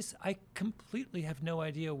track, I completely have no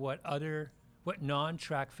idea what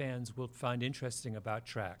non-track fans will find interesting about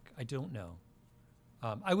track. I don't know.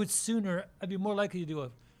 I'd be more likely to do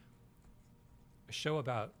a show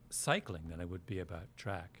about cycling than I would be about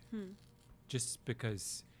track, just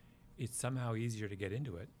because it's somehow easier to get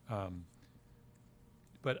into it.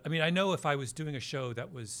 But I mean, I know if I was doing a show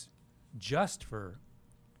that was just for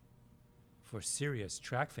serious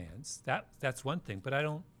track fans, that's one thing. But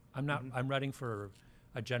I'm not. I'm writing for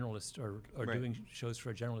a generalist or Right. doing shows for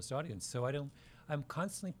a generalist audience. So I'm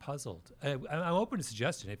constantly puzzled. I'm open to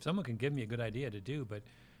suggestion if someone can give me a good idea to do. But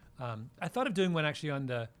I thought of doing one actually on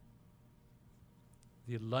the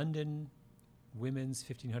London women's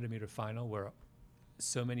 1500 meter final, where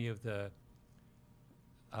so many of the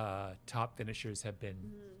top finishers have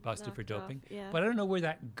been busted for knocked off, doping. yeah. But I don't know where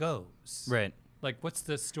that goes. Right. Like, what's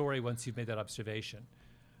the story once you've made that observation?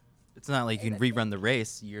 It's not like you can rerun the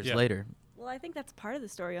race years Yeah. later. Well, I think that's part of the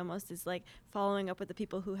story almost, is like following up with the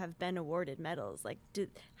people who have been awarded medals. Like,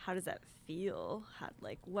 how does that feel?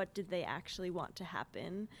 What did they actually want to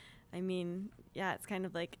happen? I mean, yeah, it's kind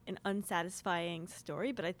of like an unsatisfying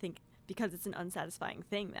story, but I think because it's an unsatisfying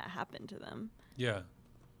thing that happened to them. Yeah,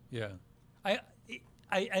 yeah.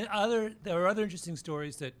 There are other interesting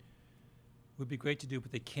stories that would be great to do,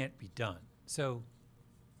 but they can't be done. So,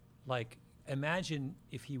 like, imagine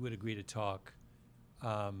if he would agree to talk,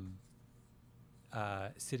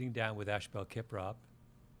 sitting down with Ashbel Kiprop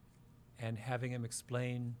and having him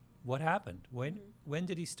explain what happened. When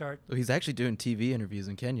did he start? Well, he's actually doing TV interviews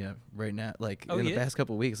in Kenya right now. Like Oh, in he the is? past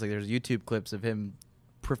couple of weeks, like there's YouTube clips of him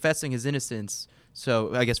professing his innocence.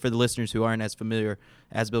 So I guess for the listeners who aren't as familiar,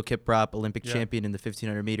 Ashbel Kiprop, Olympic Yeah. champion in the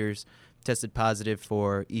 1500 meters, tested positive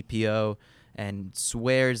for EPO and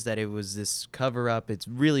swears that it was this cover up. It's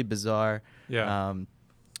really bizarre. Yeah.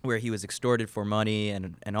 Where he was extorted for money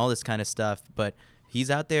and all this kind of stuff. But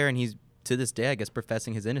he's out there and he's, to this day, I guess,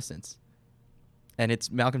 professing his innocence. And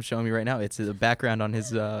it's Malcolm showing me right now. It's the background on his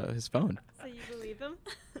phone. So you believe him?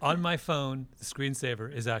 On my phone, the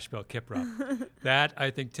screensaver is Ashbel Kiprop. That, I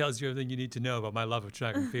think, tells you everything you need to know about my love of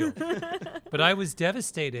track and field. But I was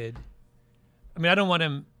devastated. I mean, I don't want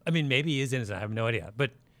him. I mean, maybe he is innocent. I have no idea.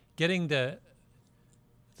 But getting the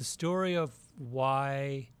story of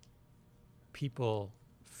why people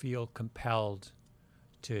feel compelled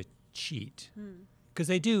to cheat, because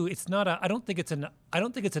they do. It's not a. I don't think it's an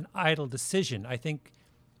idle decision. I think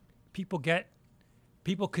people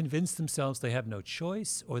convince themselves they have no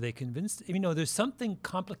choice, or they convince. There's something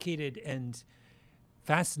complicated and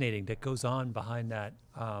fascinating that goes on behind that.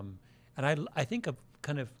 And I think of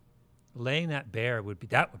kind of laying that bare would be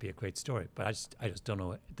a great story. But I just don't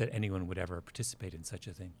know that anyone would ever participate in such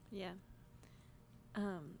a thing. Yeah.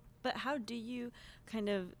 But how do you kind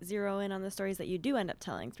of zero in on the stories that you do end up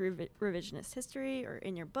telling through revisionist history or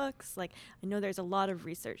in your books? Like, I know there's a lot of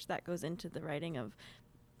research that goes into the writing of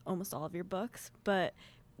almost all of your books, but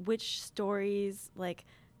which stories like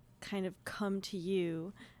kind of come to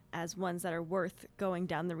you as ones that are worth going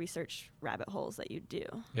down the research rabbit holes that you do?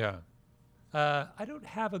 Yeah. I don't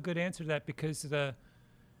have a good answer to that because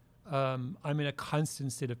I'm in a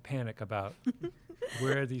constant state of panic about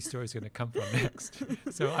where are these stories going to come from next.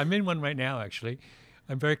 So I'm in one right now, actually.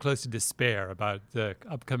 I'm very close to despair about the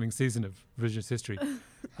upcoming season of Revisionist History.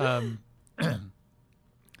 But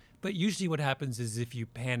usually what happens is if you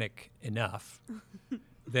panic enough,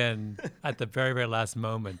 then at the very, very last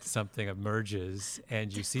moment, something emerges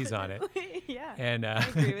and you seize on it. Yeah, and I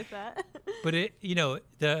agree with that. But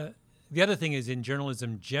the other thing is, in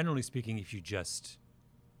journalism, generally speaking, if you just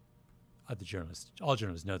all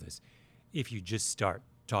journalists know this, if you just start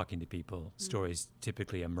talking to people, stories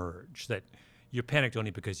typically emerge. That you're panicked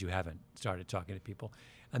only because you haven't started talking to people.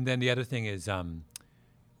 And then the other thing is,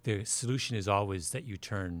 the solution is always that you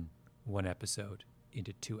turn one episode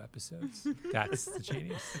into 2 episodes. That's the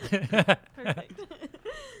genius. Perfect.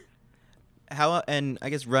 How, and I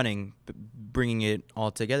guess running, bringing it all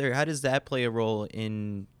together, how does that play a role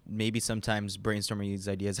in maybe sometimes brainstorming these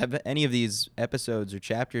ideas? Have any of these episodes or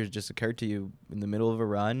chapters just occurred to you in the middle of a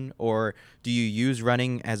run, or do you use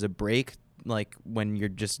running as a break, like when you're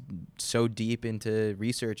just so deep into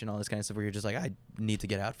research and all this kind of stuff where you're just like, I need to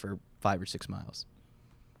get out for 5 or 6 miles?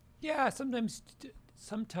 Yeah, sometimes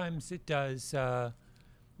it does. It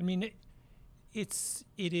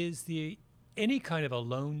is any kind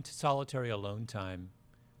of solitary alone time,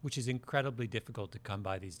 which is incredibly difficult to come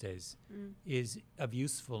by these days, is of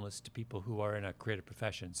usefulness to people who are in a creative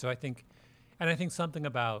profession. So I think there's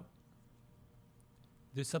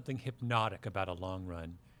something hypnotic about a long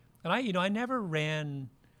run. And I never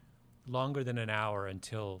ran longer than an hour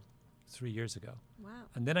until 3 years ago. Wow.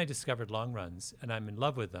 And then I discovered long runs, and I'm in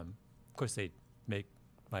love with them. Of course, they make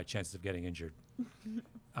my chances of getting injured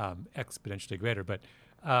exponentially greater. But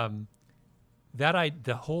the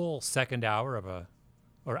whole second hour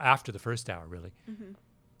or after the first hour, really,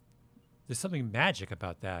 there's something magic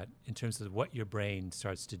about that in terms of what your brain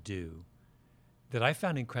starts to do that I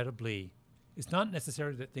found incredibly. It's not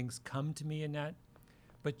necessarily that things come to me in that,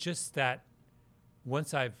 but just that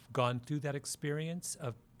once I've gone through that experience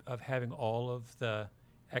of having all of the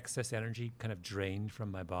excess energy kind of drained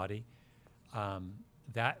from my body,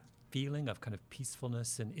 that feeling of kind of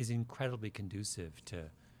peacefulness and is incredibly conducive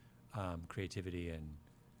to creativity and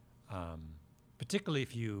particularly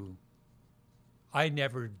I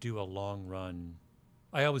never do a long run.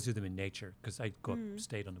 I always do them in nature because I go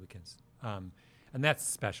upstate on the weekends. And that's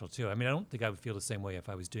special too. I mean, I don't think I would feel the same way if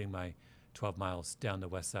I was doing my 12 miles down the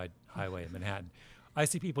West Side Highway in Manhattan. I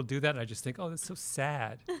see people do that, and I just think, oh, that's so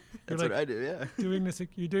sad. That's what I do, yeah.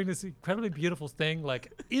 You're doing this incredibly beautiful thing,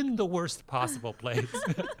 like in the worst possible place.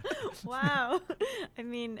 Wow. I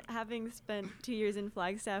mean, having spent 2 years in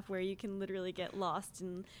Flagstaff where you can literally get lost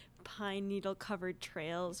in pine needle covered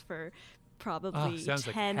trails for probably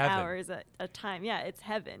 10 hours at a time. Yeah, it's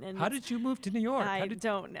heaven. And how did you move to New York? I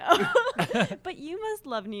don't know. But you must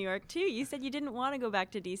love New York too. You said you didn't want to go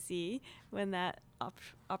back to D.C. when that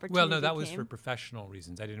opportunity Well, no, that came. was for professional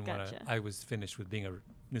reasons. I didn't want to. I was finished with being a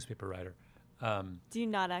newspaper writer. Do you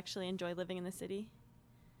not actually enjoy living in the city?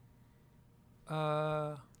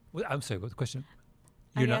 I'm sorry, what was the question?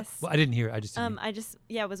 I guess. I didn't hear. I just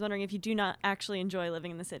was wondering if you do not actually enjoy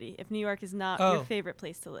living in the city. If New York is not your favorite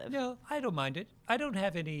place to live. No, I don't mind it. I don't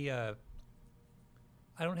have any. I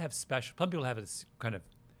don't have special. Some people have this kind of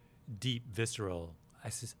deep, visceral. I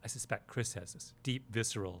suspect Chris has this deep,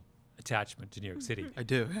 visceral attachment to New York City. I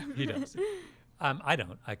do. He does. I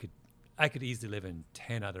don't. I could easily live in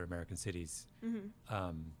 10 other American cities.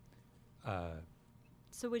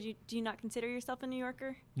 So do you not consider yourself a New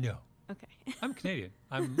Yorker? No. Okay. I'm Canadian.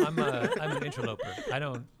 I'm an interloper. I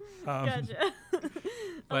don't. Gotcha.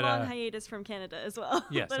 But, I'm on hiatus from Canada as well.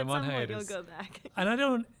 Yes, but I'm at on some hiatus. point you'll go back. And I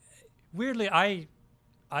don't. Weirdly, I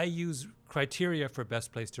use criteria for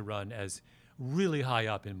best place to run as really high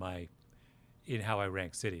up in how I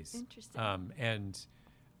rank cities. Interesting. And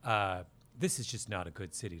this is just not a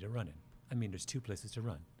good city to run in. I mean, there's 2 places to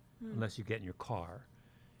run, unless you get in your car,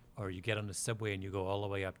 or you get on the subway and you go all the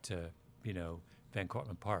way up to, Van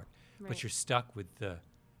Cortlandt Park. Right. But you're stuck with the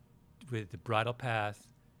Bridle Path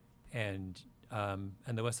and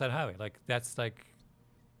the West Side Highway. Like, that's like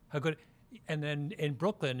how good. And then in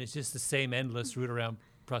Brooklyn, it's just the same endless route around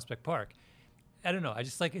Prospect Park. I don't know. I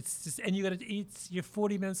just like, it's just, and you got to eat. You're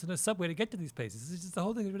 40 minutes in a subway to get to these places. It's just, the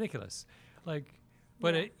whole thing is ridiculous. Like,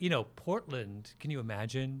 but Portland. Can you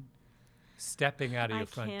imagine stepping out of your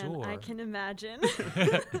front door? I can imagine.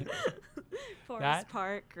 Forest That-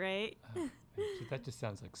 Park, right? That just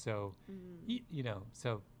sounds like so.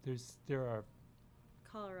 So there are.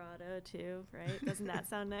 Colorado too, right? Doesn't that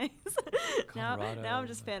sound nice? Colorado, now I'm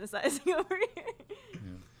just fantasizing over here.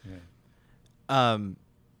 Yeah.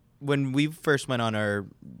 When we first went on our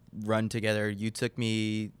run together, you took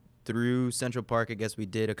me through Central Park. I guess we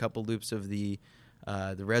did a couple loops of the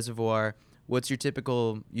reservoir. What's your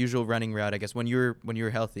typical usual running route? I guess when you're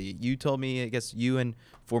healthy, you told me. I guess you and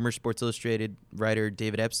former Sports Illustrated writer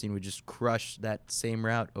David Epstein would just crush that same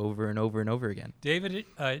route over and over and over again. David,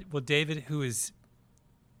 who is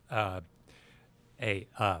far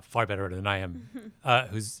better than I am,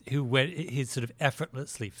 he's sort of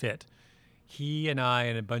effortlessly fit. He and I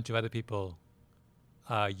and a bunch of other people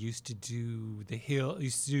used to do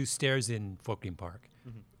stairs in Fort Greene Park.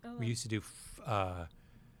 Oh, We used to do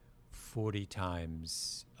 40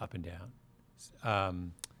 times up and down.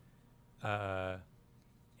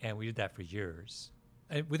 And we did that for years.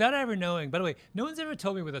 And without ever knowing, by the way, no one's ever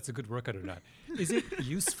told me whether that's a good workout or not. Is it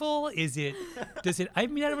useful? I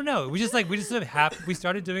mean, I don't know. We just sort of we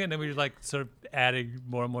started doing it and then we were like sort of adding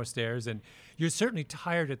more and more stairs, and you're certainly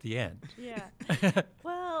tired at the end. yeah.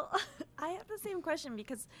 Well, I have the same question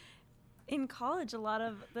because in college, a lot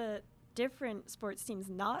of the different sports teams,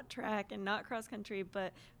 not track and not cross country,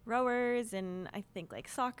 but rowers and I think like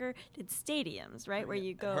soccer, did stadiums, right? Where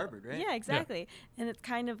you go. At Harvard, right? Yeah, exactly. And it's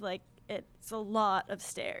kind of like, it's a lot of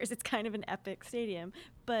stairs. It's kind of an epic stadium.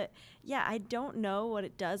 But yeah, I don't know what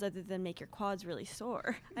it does other than make your quads really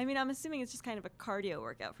sore. I mean, I'm assuming it's just kind of a cardio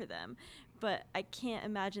workout for them. But I can't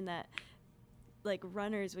imagine that like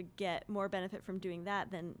runners would get more benefit from doing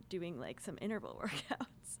that than doing like some interval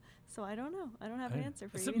workouts. So I don't know. I don't have an answer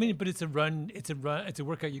for you. I mean, but it's a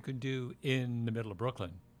workout you can do in the middle of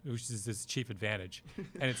Brooklyn, which is this chief advantage,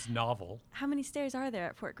 and it's novel. How many stairs are there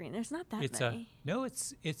at Fort Greene? There's not that many.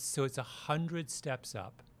 It's 100 steps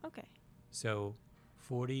up. Okay. So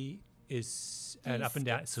 40 is Do and you up and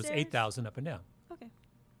down. skip So it's stairs? 8,000 up and down, Okay.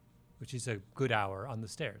 which is a good hour on the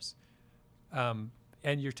stairs. And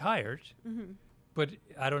you're tired, but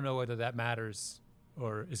I don't know whether that matters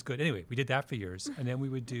or is good. Anyway, we did that for years, and then we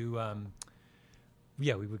would do,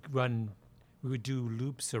 we would do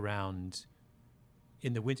loops around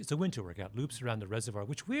in the winter. It's a winter workout, loops around the reservoir,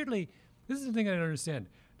 which weirdly, this is the thing I don't understand.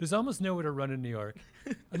 There's almost nowhere to run in New York,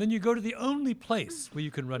 and then you go to the only place where you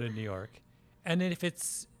can run in New York, and then if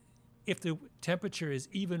the temperature is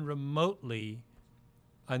even remotely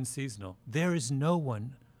unseasonal, there is no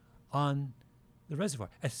one on the reservoir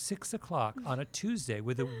at 6 o'clock on a Tuesday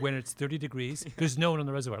when it's 30 degrees. There's no one on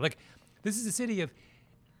the reservoir. Like, this is a city of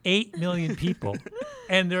 8 million people,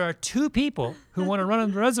 and there are 2 people who want to run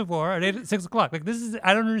on the reservoir at 6 o'clock. Like,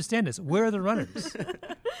 I don't understand this. Where are the runners?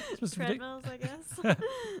 Treadmills, I guess.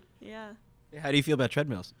 Yeah. How do you feel about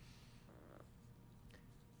treadmills?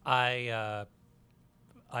 I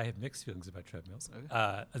have mixed feelings about treadmills.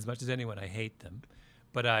 Okay. As much as anyone, I hate them,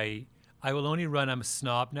 but I will only run. I'm a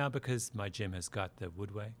snob now because my gym has got the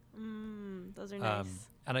Woodway. Those are nice.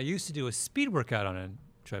 And I used to do a speed workout on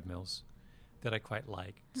treadmills that I quite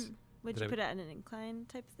liked. Would but you I- put it at an incline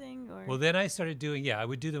type thing, or? Well, then I started doing, I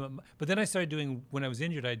would do them. But then I started doing, when I was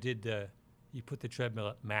injured, I did, you put the treadmill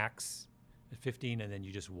at max at 15 and then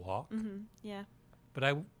you just walk. Yeah.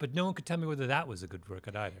 But no one could tell me whether that was a good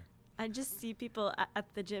workout either. I just see people at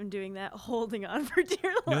the gym doing that, holding on for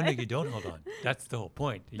dear No, life. you don't hold on. That's the whole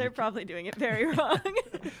point. They're probably doing it very wrong.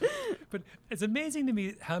 But it's amazing to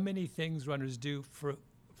me how many things runners do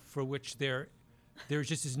for which there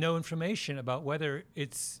just is no information about whether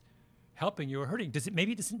it's helping you or hurting.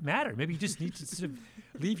 Maybe it doesn't matter. Maybe you just need to sort of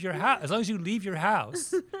leave your house. As long as you leave your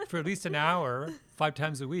house for at least an hour, 5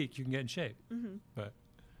 times a week, you can get in shape. But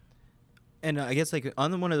And I guess like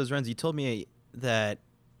on one of those runs, you told me that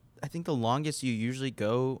I think the longest you usually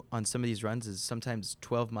go on some of these runs is sometimes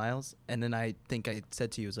 12 miles. And then I think I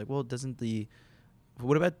said to you, it was like, well,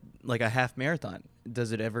 what about like a half marathon?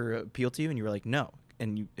 Does it ever appeal to you? And you were like, no.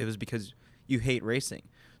 And it was because you hate racing.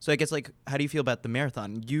 So I guess like, how do you feel about the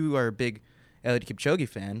marathon? You are a big Eliud Kipchoge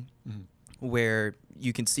fan, where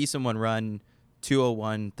you can see someone run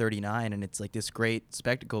 2:01:39, and it's like this great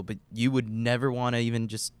spectacle, but you would never want to even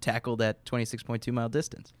just tackle that 26.2 mile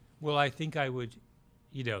distance. Well, I think I would,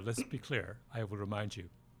 let's be clear. I will remind you,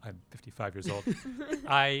 I'm 55 years old.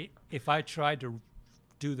 If I tried to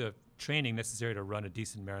do the training necessary to run a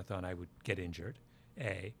decent marathon, I would get injured.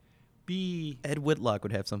 A. B. Ed Whitlock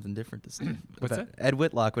would have something different to say. What's that? Ed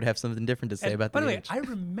Whitlock would have something different to say about by the the way, age. I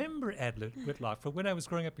remember Ed Whitlock from when I was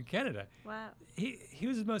growing up in Canada. Wow. He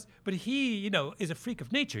was the most, but he, is a freak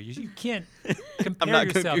of nature. You can't compare not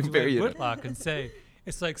gonna yourself to compare Ed you. Whitlock and say,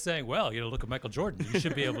 it's like saying, well, look at Michael Jordan. You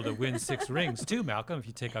should be able to win 6 rings too, Malcolm, if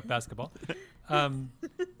you take up basketball.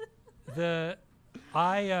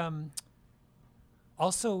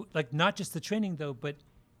 Also, like, not just the training though, but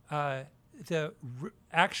the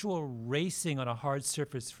actual racing on a hard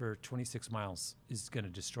surface for 26 miles is going to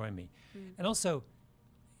destroy me. And also,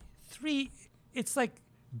 it's like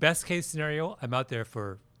best case scenario, I'm out there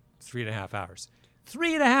for 3.5 hours.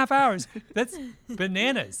 3.5 hours. That's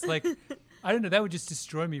bananas. Like, I don't know. That would just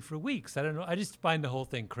destroy me for weeks. I don't know. I just find the whole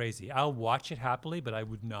thing crazy. I'll watch it happily, but I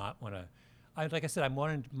would not want to. Like I said,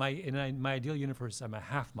 in my ideal universe, I'm a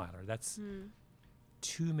half miler. That's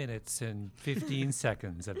 2 minutes and 15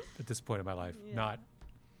 seconds at this point in my life. Yeah. Not.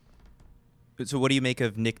 So what do you make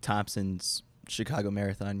of Nick Thompson's Chicago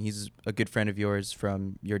Marathon? He's a good friend of yours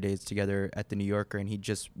from your days together at the New Yorker, and he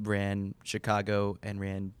just ran Chicago and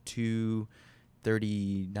ran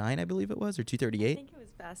 2:39, I believe it was, or 2:38. I think it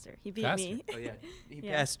was faster. He beat Faster. me. Oh yeah, he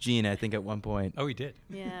Yeah. passed Gene, I think, at one point. Oh, he did.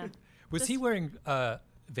 Yeah. Was he Just- wearing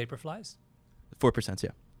Vaporflies? 4%, yeah.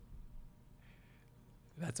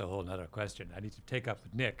 That's a whole nother question. I need to take up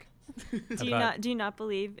with Nick. Do you not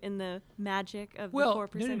believe in the magic of Well, the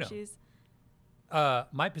 4% no. shoes?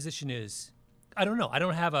 My position is, I don't know. I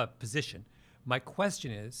don't have a position. My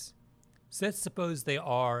question is, so let's suppose they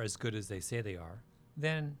are as good as they say they are.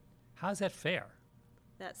 Then how's that fair?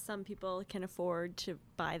 That some people can afford to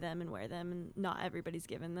buy them and wear them, and not everybody's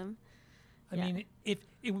given them. I Yeah. mean, if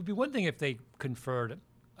it would be one thing if they conferred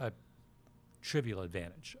a trivial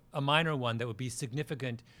advantage, a minor one that would be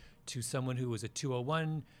significant to someone who was a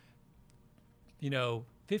 2:01,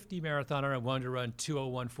 50 marathoner and wanted to run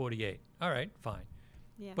 2:01:48. All right, fine.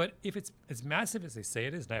 Yeah. But if it's as massive as they say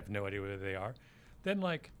it is, and I have no idea whether they are, then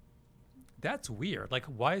like, that's weird. Like,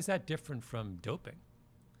 why is that different from doping?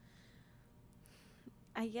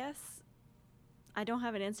 I guess I don't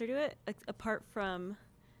have an answer to it, apart from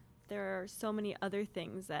there are so many other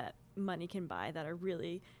things that money can buy that are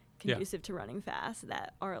really Yeah. conducive to running fast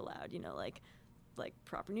that are allowed, like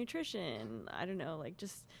proper nutrition. I don't know, like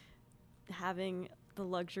just having the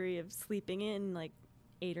luxury of sleeping in like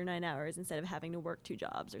 8 or 9 hours instead of having to work 2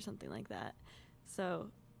 jobs or something like that.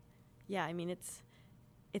 So, yeah, I mean, it's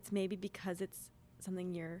maybe because it's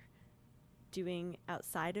something you're doing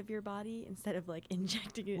outside of your body instead of like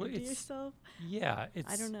injecting it Well, into it's- yourself. Yeah,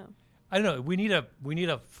 I don't know. I don't know. We need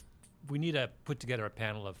to put together a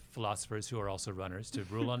panel of philosophers who are also runners to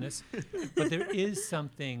rule on this. But there is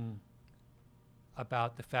something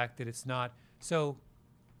about the fact that it's not so.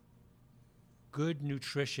 Good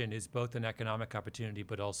nutrition is both an economic opportunity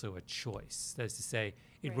but also a choice. That is to say,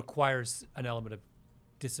 it Right. requires an element of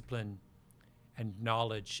discipline and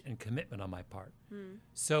knowledge and commitment on my part.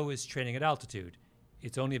 So is training at altitude.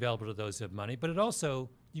 It's only available to those who have money, but it also,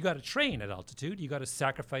 you got to train at altitude. You got to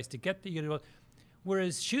sacrifice to get there.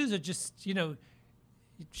 Whereas shoes are just,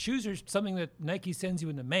 shoes are something that Nike sends you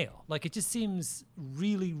in the mail. Like, it just seems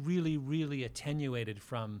really, really, really attenuated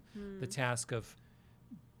from the task of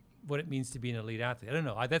what it means to be an elite athlete. I don't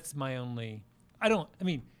know. That's my only.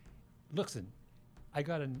 Listen, I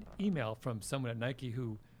got an email from someone at Nike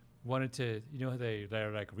who wanted to,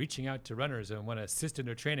 they're like reaching out to runners and want to assist in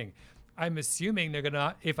their training. I'm assuming they're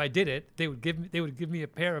gonna, if I did it, they would give me a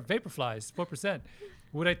pair of Vaporflies, 4%.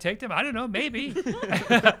 Would I take them? I don't know, maybe.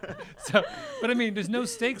 But I mean, there's no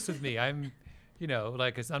stakes with me. I'm,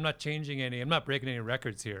 I'm not changing I'm not breaking any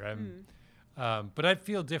records here. But I'd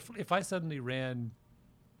feel different if I suddenly ran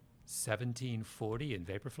 17:40 in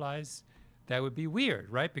Vaporflies. That would be weird,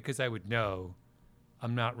 right? Because I would know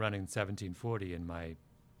I'm not running 17:40 in my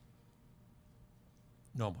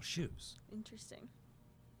normal shoes. Interesting.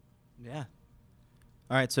 Yeah.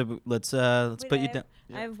 All right, so let's Wait, put I you have- down.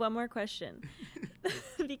 I have one more question.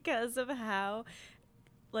 Because of how,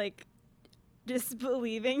 like,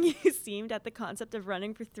 disbelieving you seemed at the concept of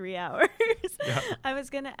running for 3 hours. Yeah. I was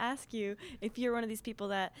going to ask you if you're one of these people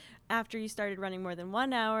that after you started running more than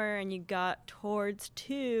 1 hour and you got towards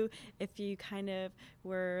 2, if you kind of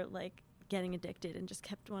were like getting addicted and just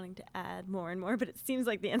kept wanting to add more and more, but it seems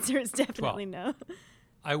like the answer is definitely no.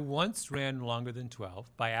 I once ran longer than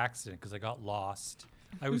 12 by accident because I got lost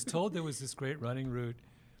I was told there was this great running route,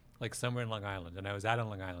 like somewhere in Long Island, and I was out on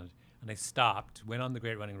Long Island, and I stopped, went on the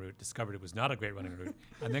great running route, discovered it was not a great running route,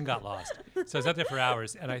 and then got lost. So I was out there for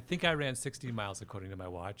hours, and I think I ran 60 miles according to my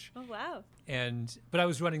watch. Oh, wow. But I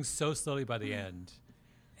was running so slowly by the end,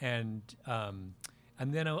 and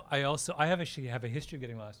then I actually have a history of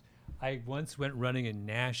getting lost. I once went running in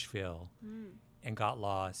Nashville and got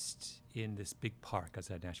lost in this big park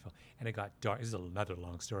outside Nashville, and it got dark. This is another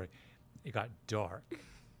long story. It got dark,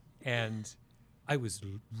 and I was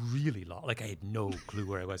really lost. Like I had no clue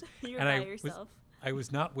where I was. You were and by I yourself. I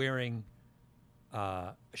was not wearing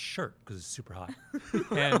a shirt because it's super hot,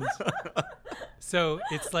 and so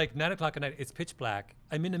it's like 9 o'clock at night. It's pitch black.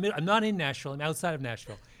 I'm in the middle. I'm not in Nashville. I'm outside of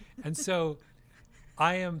Nashville, and so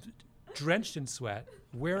I am drenched in sweat,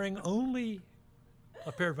 wearing only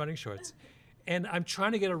a pair of running shorts, and I'm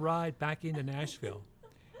trying to get a ride back into Nashville.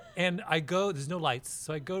 And I go, there's no lights,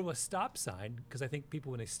 so I go to a stop sign, because I think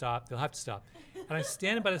people, when they stop, they'll have to stop. And I'm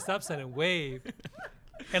standing by the stop sign and wave,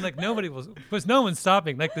 and like no one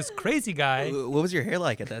stopping. Like this crazy guy. What was your hair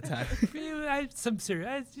like at that time? This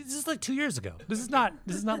is like 2 years ago. This is not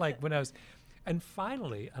like when I was. And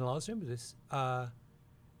finally, and I'll always remember this,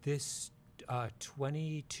 this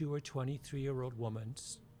 22 or 23-year-old woman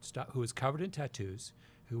who was covered in tattoos,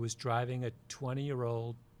 who was driving a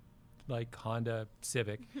 20-year-old like Honda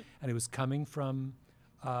Civic, and it was coming from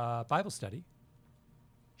Bible study.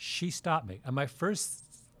 She stopped me, and my first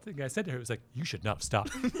thing I said to her was like, "You should not have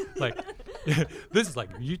stopped. Like, this is like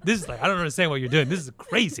I don't understand what you're doing. This is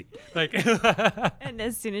crazy." Like, And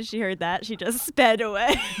as soon as she heard that, she just sped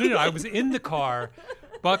away. no, I was in the car,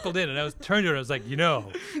 buckled in, and I was turned to her. And I was like,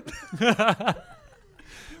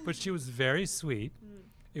 but she was very sweet.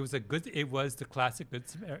 It was the classic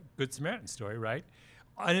Good Samaritan story, right?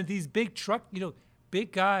 And these big truck,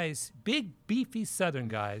 big guys, big beefy Southern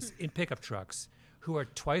guys in pickup trucks who are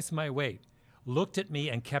twice my weight, looked at me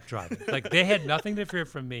and kept driving. Like they had nothing to fear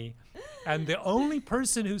from me. And the only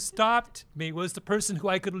person who stopped me was the person who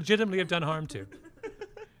I could legitimately have done harm to.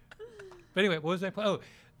 But anyway, what was my plan? Oh,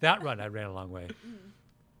 that run I ran a long way.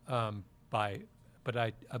 2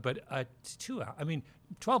 hours. I mean,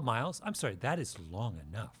 12 miles. I'm sorry, that is long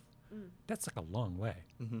enough. That's like a long way.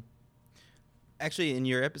 Mm-hmm. Actually, in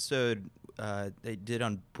your episode they did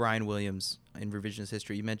on Brian Williams in Revisionist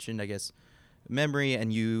History, you mentioned, I guess, memory,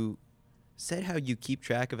 and you said how you keep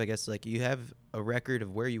track of, I guess, like you have a record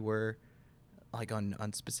of where you were, like on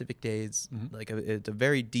specific days. Mm-hmm. Like it's a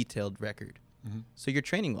very detailed record. Mm-hmm. So your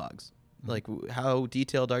training logs, Mm-hmm. like how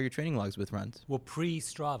detailed are your training logs with runs? Well,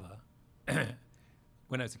 pre-Strava,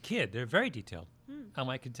 when I was a kid, they're very detailed.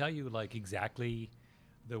 I can tell you like exactly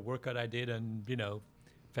the workout I did on,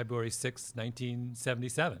 February 6th,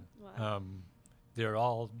 1977. Wow. They're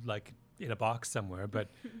all like in a box somewhere, but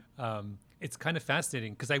it's kind of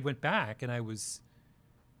fascinating because I went back and I was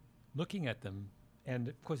looking at them, and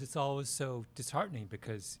of course it's always so disheartening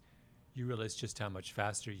because you realize just how much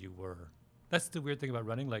faster you were. That's the weird thing about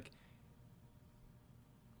running. Like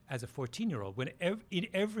as a 14-year-old, when in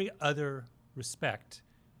every other respect,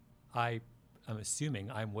 I'm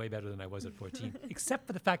assuming I'm way better than I was at 14, except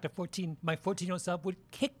for the fact that my 14-year-old self would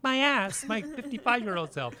kick my ass, my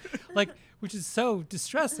 55-year-old self, like, which is so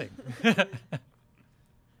distressing.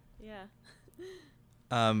 Yeah.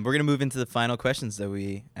 We're going to move into the final questions that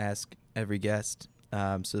we ask every guest.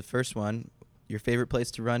 So the first one, your favorite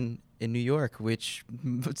place to run in New York, which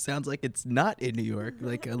sounds like it's not in New York,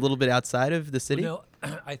 like a little bit outside of the city. Well,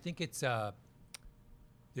 no, I think it's I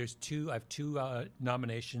have two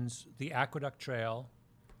nominations. The Aqueduct Trail,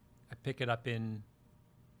 I pick it up in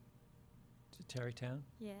Tarrytown.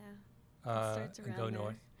 Yeah. And starts go around there.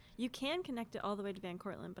 north. You can connect it all the way to Van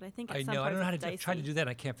Cortlandt, but I think I at some know. I parts don't know how it's to try to dicey. do that. And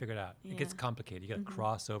I can't figure it out. It gets Yeah. complicated. You got to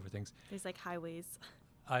cross over things. There's like highways.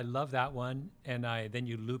 I love that one, and then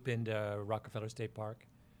you loop into Rockefeller State Park,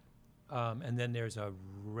 and then there's a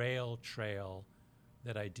rail trail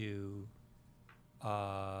that I do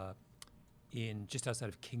in just outside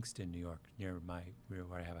of Kingston, New York, near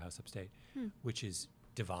where I have a house upstate, which is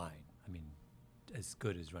divine. I mean, as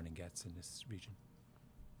good as running gets in this region.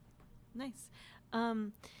 Nice.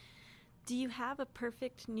 Do you have a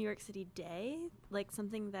perfect New York City day? Like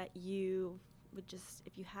something that you would just,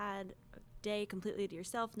 if you had a day completely to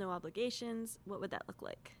yourself, no obligations, what would that look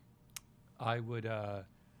like? I would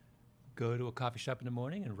go to a coffee shop in the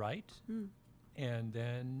morning and write, and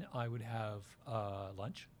then I would have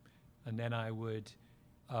lunch, and then I would.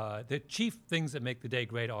 The chief things that make the day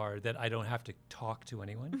great are that I don't have to talk to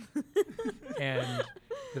anyone, and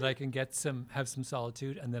that I can have some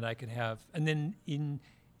solitude, and then I can and then in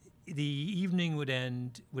the evening would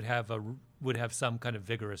have some kind of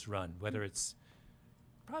vigorous run, whether it's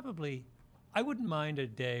probably, I wouldn't mind a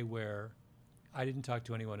day where I didn't talk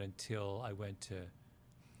to anyone until I went to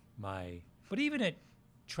but even at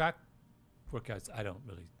track workouts, I don't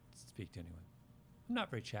really speak to anyone. I'm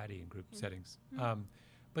not very chatty in group settings.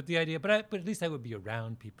 But the idea, but at least I would be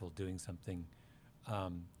around people doing something.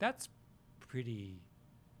 That's a pretty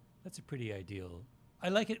ideal. I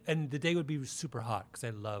like it, and the day would be super hot because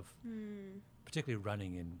I love, particularly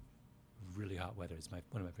running in really hot weather. It's one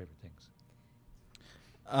of my favorite things.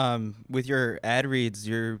 With your ad reads,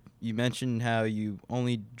 you mentioned how you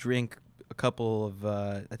only drink a couple of,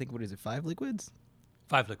 I think, what is it, 5 liquids?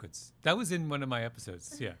 5 liquids. That was in one of my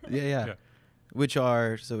episodes. Yeah. Yeah. Which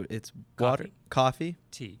are, so it's water, coffee,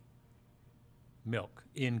 tea, milk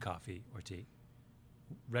in coffee or tea,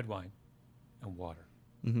 red wine, and water.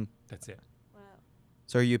 Mm-hmm. That's it. Wow.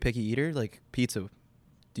 So are you a picky eater? Like pizza?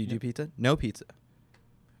 Do you do pizza? No pizza.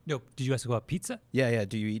 No. Did you ask about pizza? Yeah.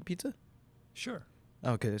 Do you eat pizza? Sure.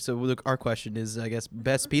 Okay. So look, our question is, I guess,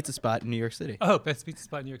 best pizza spot in New York City. Oh, best pizza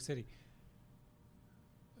spot in New York City.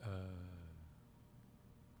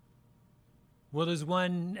 Well, there's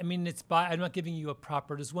one. I mean, I'm not giving you a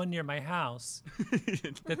proper. There's one near my house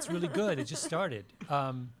that's really good. It just started.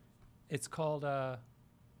 It's called. Oh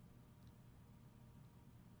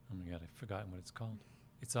my God, I've forgotten what it's called.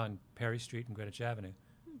 It's on Perry Street and Greenwich Avenue.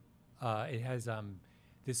 It has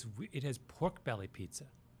It has pork belly pizza,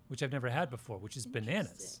 which I've never had before, which is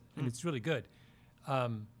bananas, and it's really good.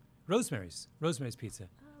 Rosemary's Pizza.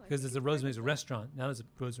 Because there's a Rosemary's restaurant. Now there's a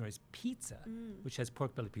Rosemary's Pizza, which has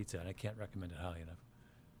pork belly pizza, and I can't recommend it highly enough.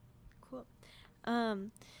 Cool.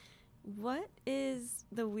 What is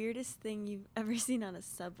the weirdest thing you've ever seen on a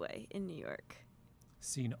subway in New York?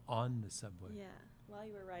 Seen on the subway? Yeah, while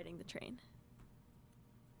you were riding the train.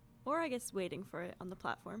 Or I guess waiting for it on the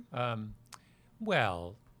platform.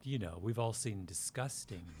 Well, we've all seen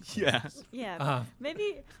disgusting things. Yeah. Yeah,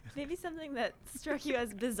 maybe something that struck you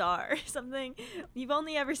as bizarre, something you've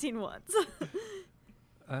only ever seen once.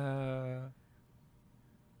 I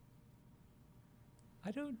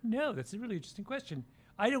don't know. That's a really interesting question.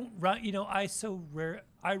 I don't ride.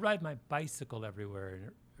 I ride my bicycle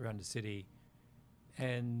everywhere around the city,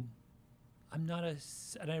 and I'm not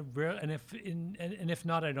if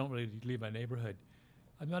not, I don't really leave my neighborhood.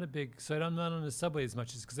 I'm not I'm not on the subway as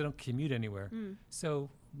much because I don't commute anywhere.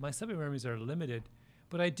 So my subway memories are limited.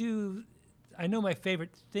 But I know my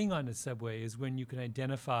favorite thing on the subway is when you can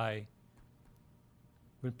identify,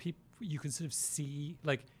 when you can sort of see,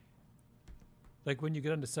 like when you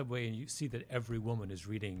get on the subway and you see that every woman is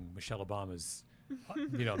reading Michelle Obama's,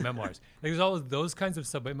 memoirs. Like there's always those kinds of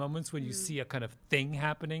subway moments when you see a kind of thing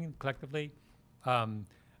happening collectively.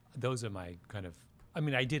 Those are my kind of,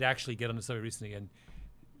 I did actually get on the subway recently and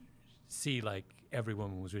see like every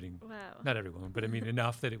woman was reading. Wow. Not every woman, but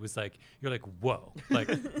enough that it was like you're like, whoa, like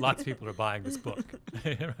lots of people are buying this book.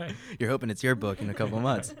 Right? You're hoping it's your book in a couple of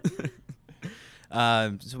months.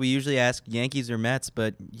 So we usually ask Yankees or Mets,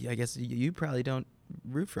 but I guess you probably don't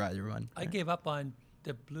root for either one. I gave up on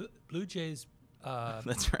the Blue Jays.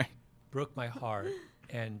 That's right. Broke my heart,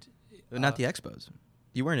 and not the Expos.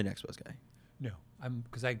 You weren't an Expos guy. No,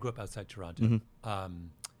 because I grew up outside Toronto. Mm-hmm.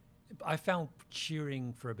 I found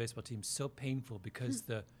cheering for a baseball team so painful because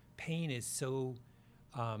the pain is so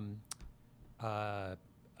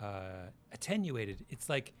attenuated. It's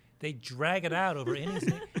like they drag it out over innings,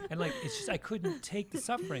 and like it's just I couldn't take the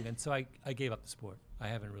suffering, and so I gave up the sport. I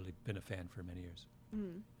haven't really been a fan for many years.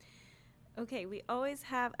 Okay, we always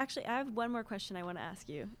have. Actually, I have one more question I want to ask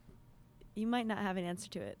you. You might not have an answer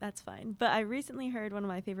to it. That's fine. But I recently heard one of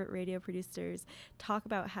my favorite radio producers talk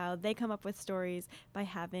about how they come up with stories by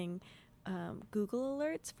having Google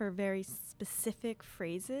alerts for very specific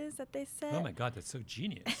phrases that they say. Oh my God, that's so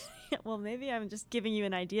genius. Well, maybe I'm just giving you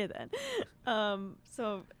an idea then.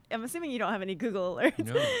 So I'm assuming you don't have any Google alerts.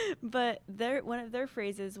 No. But one of their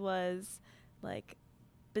phrases was like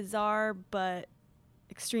bizarre but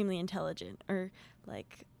extremely intelligent, or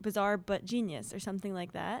like bizarre but genius, or something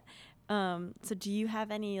like that. So do you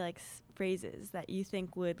have any phrases that you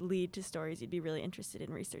think would lead to stories you'd be really interested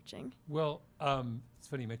in researching? Well, it's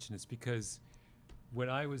funny you mention this because when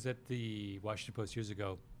I was at the Washington Post years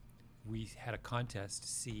ago, we had a contest to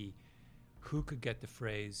see who could get the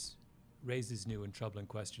phrase "raises new and troubling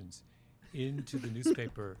questions" into the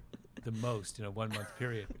newspaper the most in a 1 month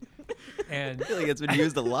period. And I feel like it's been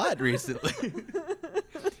used a lot recently.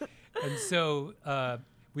 And so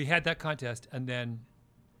we had that contest, and then,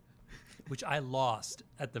 which I lost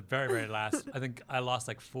at the very, very last. I think I lost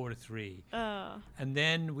 4-3. Oh. And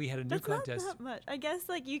then we had a new contest. Not that much. I guess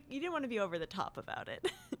you didn't want to be over the top about it.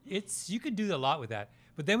 You could do a lot with that.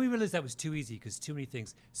 But then we realized that was too easy because too many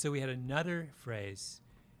things. So we had another phrase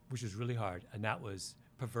which was really hard, and that was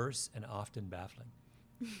perverse and often baffling.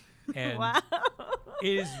 And Wow.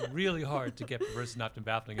 it is really hard to get perverse and often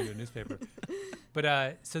baffling into a newspaper.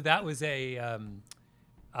 But so that was I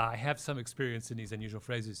have some experience in these unusual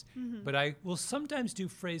phrases, but I will sometimes do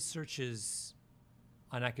phrase searches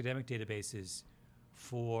on academic databases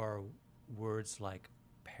for words like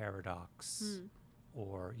paradox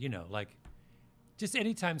or, like just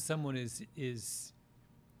anytime someone is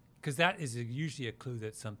because that is usually a clue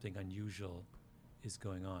that something unusual is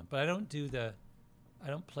going on. But I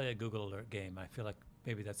don't play a Google alert game. I feel like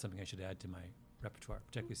maybe that's something I should add to my repertoire,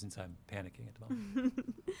 particularly since I'm panicking at the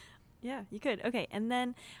moment. Yeah, you could. Okay, and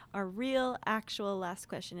then our real, actual last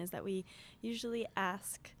question is that we usually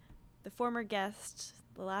ask the former guest,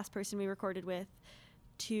 the last person we recorded with,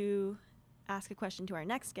 to ask a question to our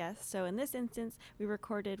next guest. So in this instance, we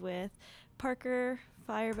recorded with Parker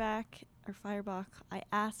Feuerbach. I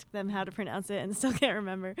asked them how to pronounce it and still can't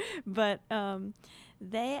remember. But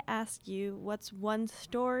they asked you what's one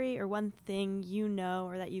story or one thing you know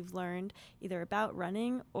or that you've learned either about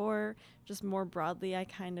running or just more broadly, I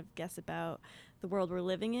kind of guess about the world we're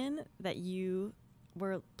living in that you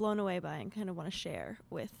were blown away by and kind of want to share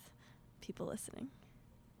with people listening.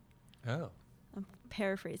 Oh. I'm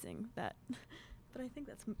paraphrasing that, but I think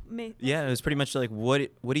that's Yeah, it was pretty much like, what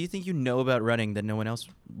do you think you know about running that no one else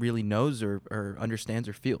really knows or understands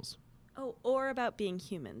or feels? Oh, or about being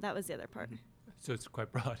human. That was the other part. So it's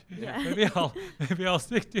quite broad. Yeah. maybe I'll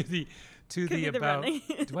stick to the Could be the about. running.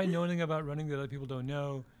 Do I know anything about running that other people don't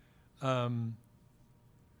know? I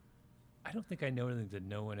don't think I know anything that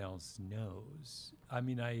no one else knows. I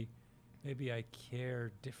mean, maybe I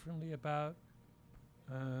care differently about.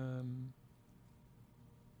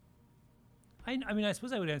 I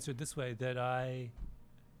suppose I would answer it this way, that I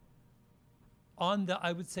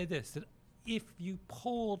would say this, that if you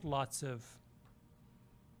polled lots of,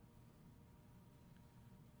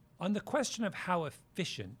 on the question of how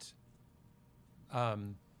efficient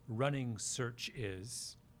running search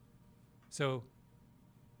is, so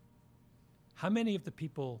how many of the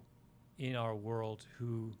people in our world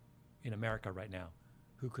in America right now,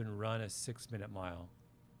 who can run a 6-minute mile,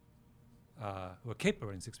 who are capable of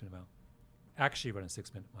running a 6-minute mile, actually run a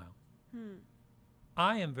 6-minute mile?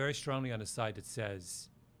 I am very strongly on the side that says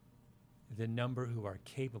the number who are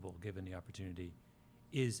capable, given the opportunity,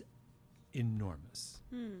 is enormous.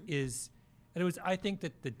 In other words, I think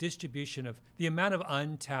that the distribution of the amount of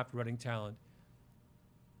untapped running talent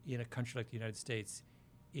in a country like the United States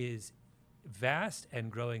is vast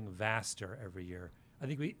and growing vaster every year. I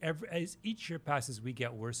think as each year passes, we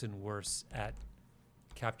get worse and worse at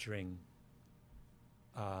capturing,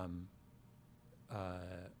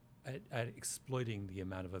 at exploiting the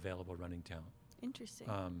amount of available running talent. Interesting.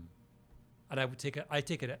 And I would say I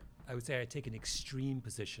take an extreme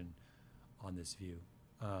position on this view.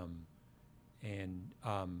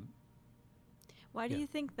 Why do yeah. you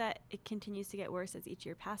think that it continues to get worse as each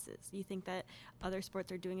year passes? Do you think that other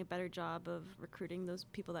sports are doing a better job of recruiting those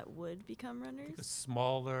people that would become runners? A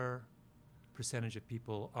smaller percentage of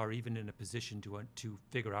people are even in a position to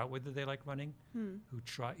figure out whether they like running. Who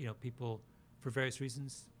try, people for various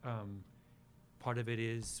reasons. Part of it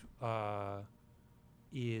is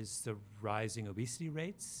the rising obesity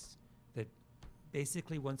rates. That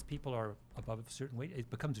basically, once people are above a certain weight, it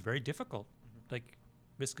becomes very difficult. Like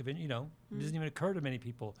risk of, it doesn't even occur to many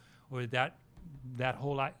people, or the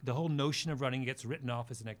whole notion of running gets written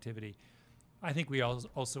off as an activity. I think we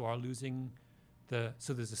also are losing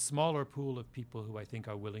so there's a smaller pool of people who I think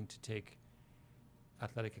are willing to take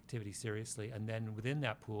athletic activity seriously, and then within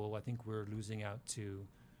that pool, I think we're losing out to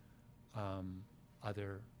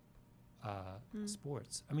other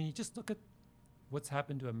sports. I mean, you just look at what's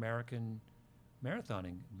happened to American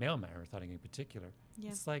marathoning, male marathoning in particular. Yeah.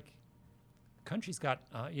 It's like the country's got,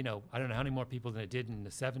 I don't know how many more people than it did in the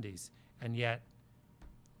 70s, and yet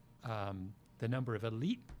the number of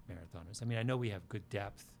elite marathoners, I mean, I know we have good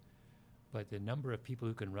depth, but the number of people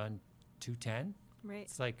who can run 2:10, Right.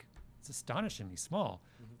 it's astonishingly small.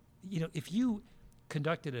 If you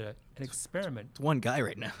conducted an experiment, It's one guy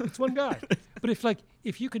right now. it's one guy. But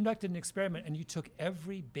if you conducted an experiment and you took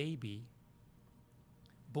every baby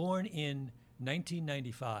born in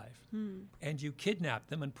 1995 and you kidnapped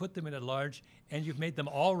them and put them in a large, and you've made them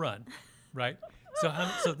all run, right?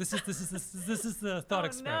 So this is the thought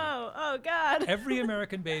experiment. No! Oh God! Every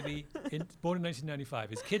American baby born in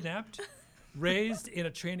 1995 is kidnapped, raised in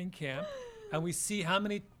a training camp, and we see how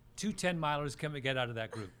many 2:10 milers can we get out of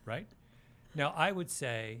that group, right? Now, I would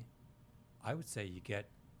say you get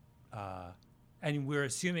and we're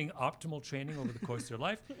assuming optimal training over the course of their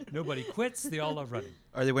life. Nobody quits. They all love running.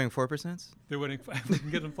 Are they wearing 4%? They're winning. We can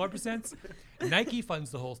get them 4%. Nike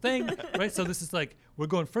funds the whole thing, right? So this is like we're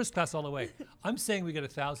going first class all the way. I'm saying we get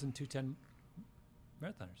 1,000 210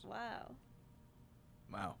 marathoners. Wow.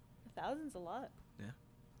 Wow. 1,000's a lot.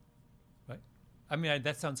 Right? I mean,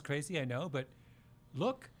 that sounds crazy, I know, but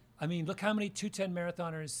look how many 210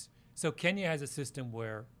 marathoners. So Kenya has a system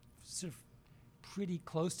where sort of pretty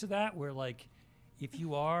close to that, where like if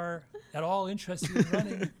you are at all interested in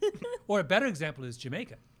running, or a better example is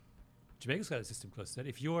Jamaica. Jamaica's got a system close to that.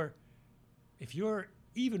 If you're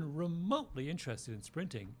even remotely interested in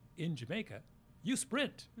sprinting in Jamaica, you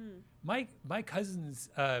sprint. My cousin's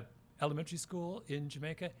elementary school in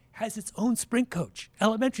Jamaica has its own sprint coach,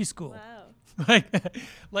 elementary school. Wow.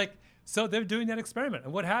 like, so they're doing that experiment.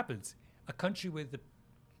 And what happens? A country with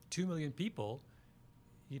 2 million people,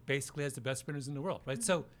 it basically has the best sprinters in the world, right?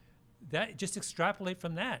 So that just extrapolate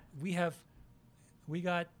from that.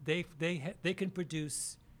 They can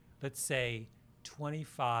produce, let's say,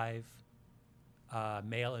 25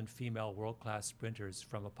 male and female world-class sprinters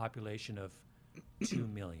from a population of 2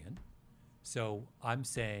 million. So I'm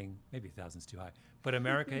saying maybe 1,000's too high, but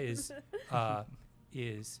America has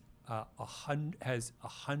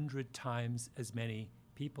 100 times as many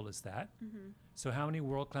people as that. So how many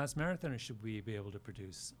world-class marathoners should we be able to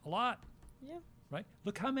produce? A lot. Yeah. Right?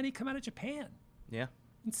 Look how many come out of Japan. Yeah.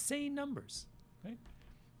 Insane numbers. Right?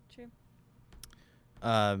 True.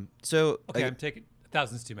 So Okay, I'm taking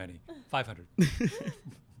 1,000's too many. 500.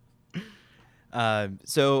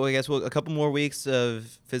 So I guess a couple more weeks of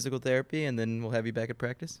physical therapy, and then we'll have you back at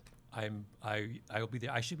practice. I'll be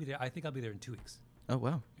there. I should be there. I think I'll be there in 2 weeks. Oh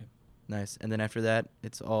wow, Yeah. nice. And then after that,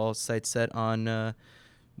 it's all sights set on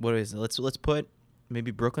what is it? Let's put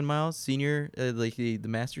maybe Brooklyn Miles Senior, like the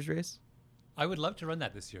Masters race. I would love to run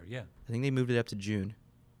that this year. Yeah. I think they moved it up to June.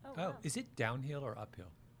 Oh, Oh, wow. is it downhill or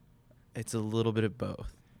uphill? It's a little bit of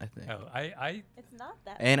both, I think. Oh, I It's not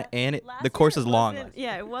that And fast. and Last the course year is it long. wasn't-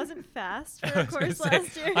 Yeah, it wasn't fast for I a was gonna course say,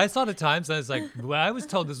 last year. I saw the times and I was like, well, I was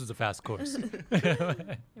told this was a fast course. I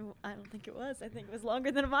don't think it was. I think it was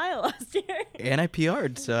longer than a mile last year. And I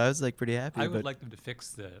PR'd, so I was like pretty happy. I would but like them to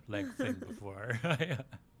fix the leg thing before.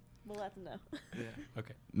 We'll let them know.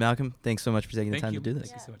 Okay. Malcolm, thanks so much for taking the Thank time you. to do this.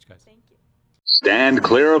 Thank you so much, guys. Thank you. Stand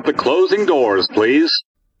clear of the closing doors, please.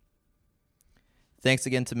 Thanks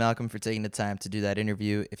again to Malcolm for taking the time to do that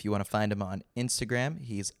interview. If you want to find him on Instagram,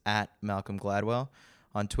 he's at Malcolm Gladwell.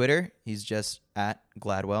 On Twitter, he's just at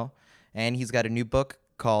Gladwell. And he's got a new book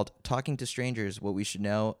called Talking to Strangers, What We Should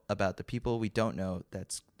Know About the People We Don't Know,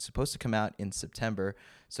 that's supposed to come out in September.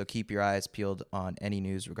 So keep your eyes peeled on any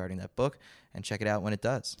news regarding that book and check it out when it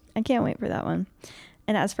does. I can't wait for that one.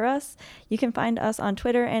 And as for us, you can find us on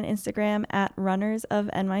Twitter and Instagram at Runners of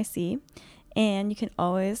NYC. And you can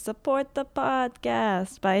always support the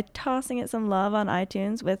podcast by tossing it some love on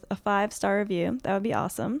iTunes with a 5-star review. That would be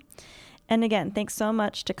awesome. And again, thanks so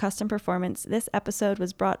much to Custom Performance. This episode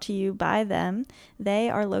was brought to you by them. They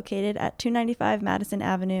are located at 295 Madison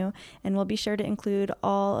Avenue, and we'll be sure to include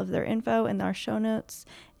all of their info in our show notes.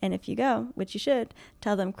 And if you go, which you should,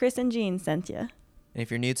 tell them Chris and Jean sent you. And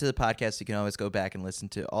if you're new to the podcast, you can always go back and listen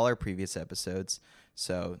to all our previous episodes.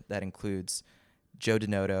 So that includes Joe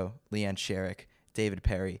Denoto, Leanne Sherrick, David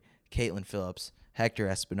Perry, Caitlin Phillips, Hector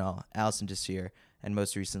Espinal, Allison Desir, and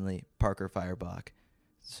most recently, Parker Firebach.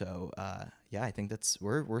 So, yeah, I think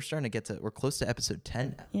we're starting to we're close to episode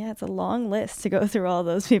 10 now. Yeah, it's a long list to go through all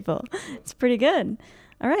those people. It's pretty good.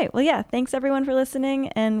 All right. Well, yeah, thanks everyone for listening,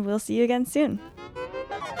 and we'll see you again soon.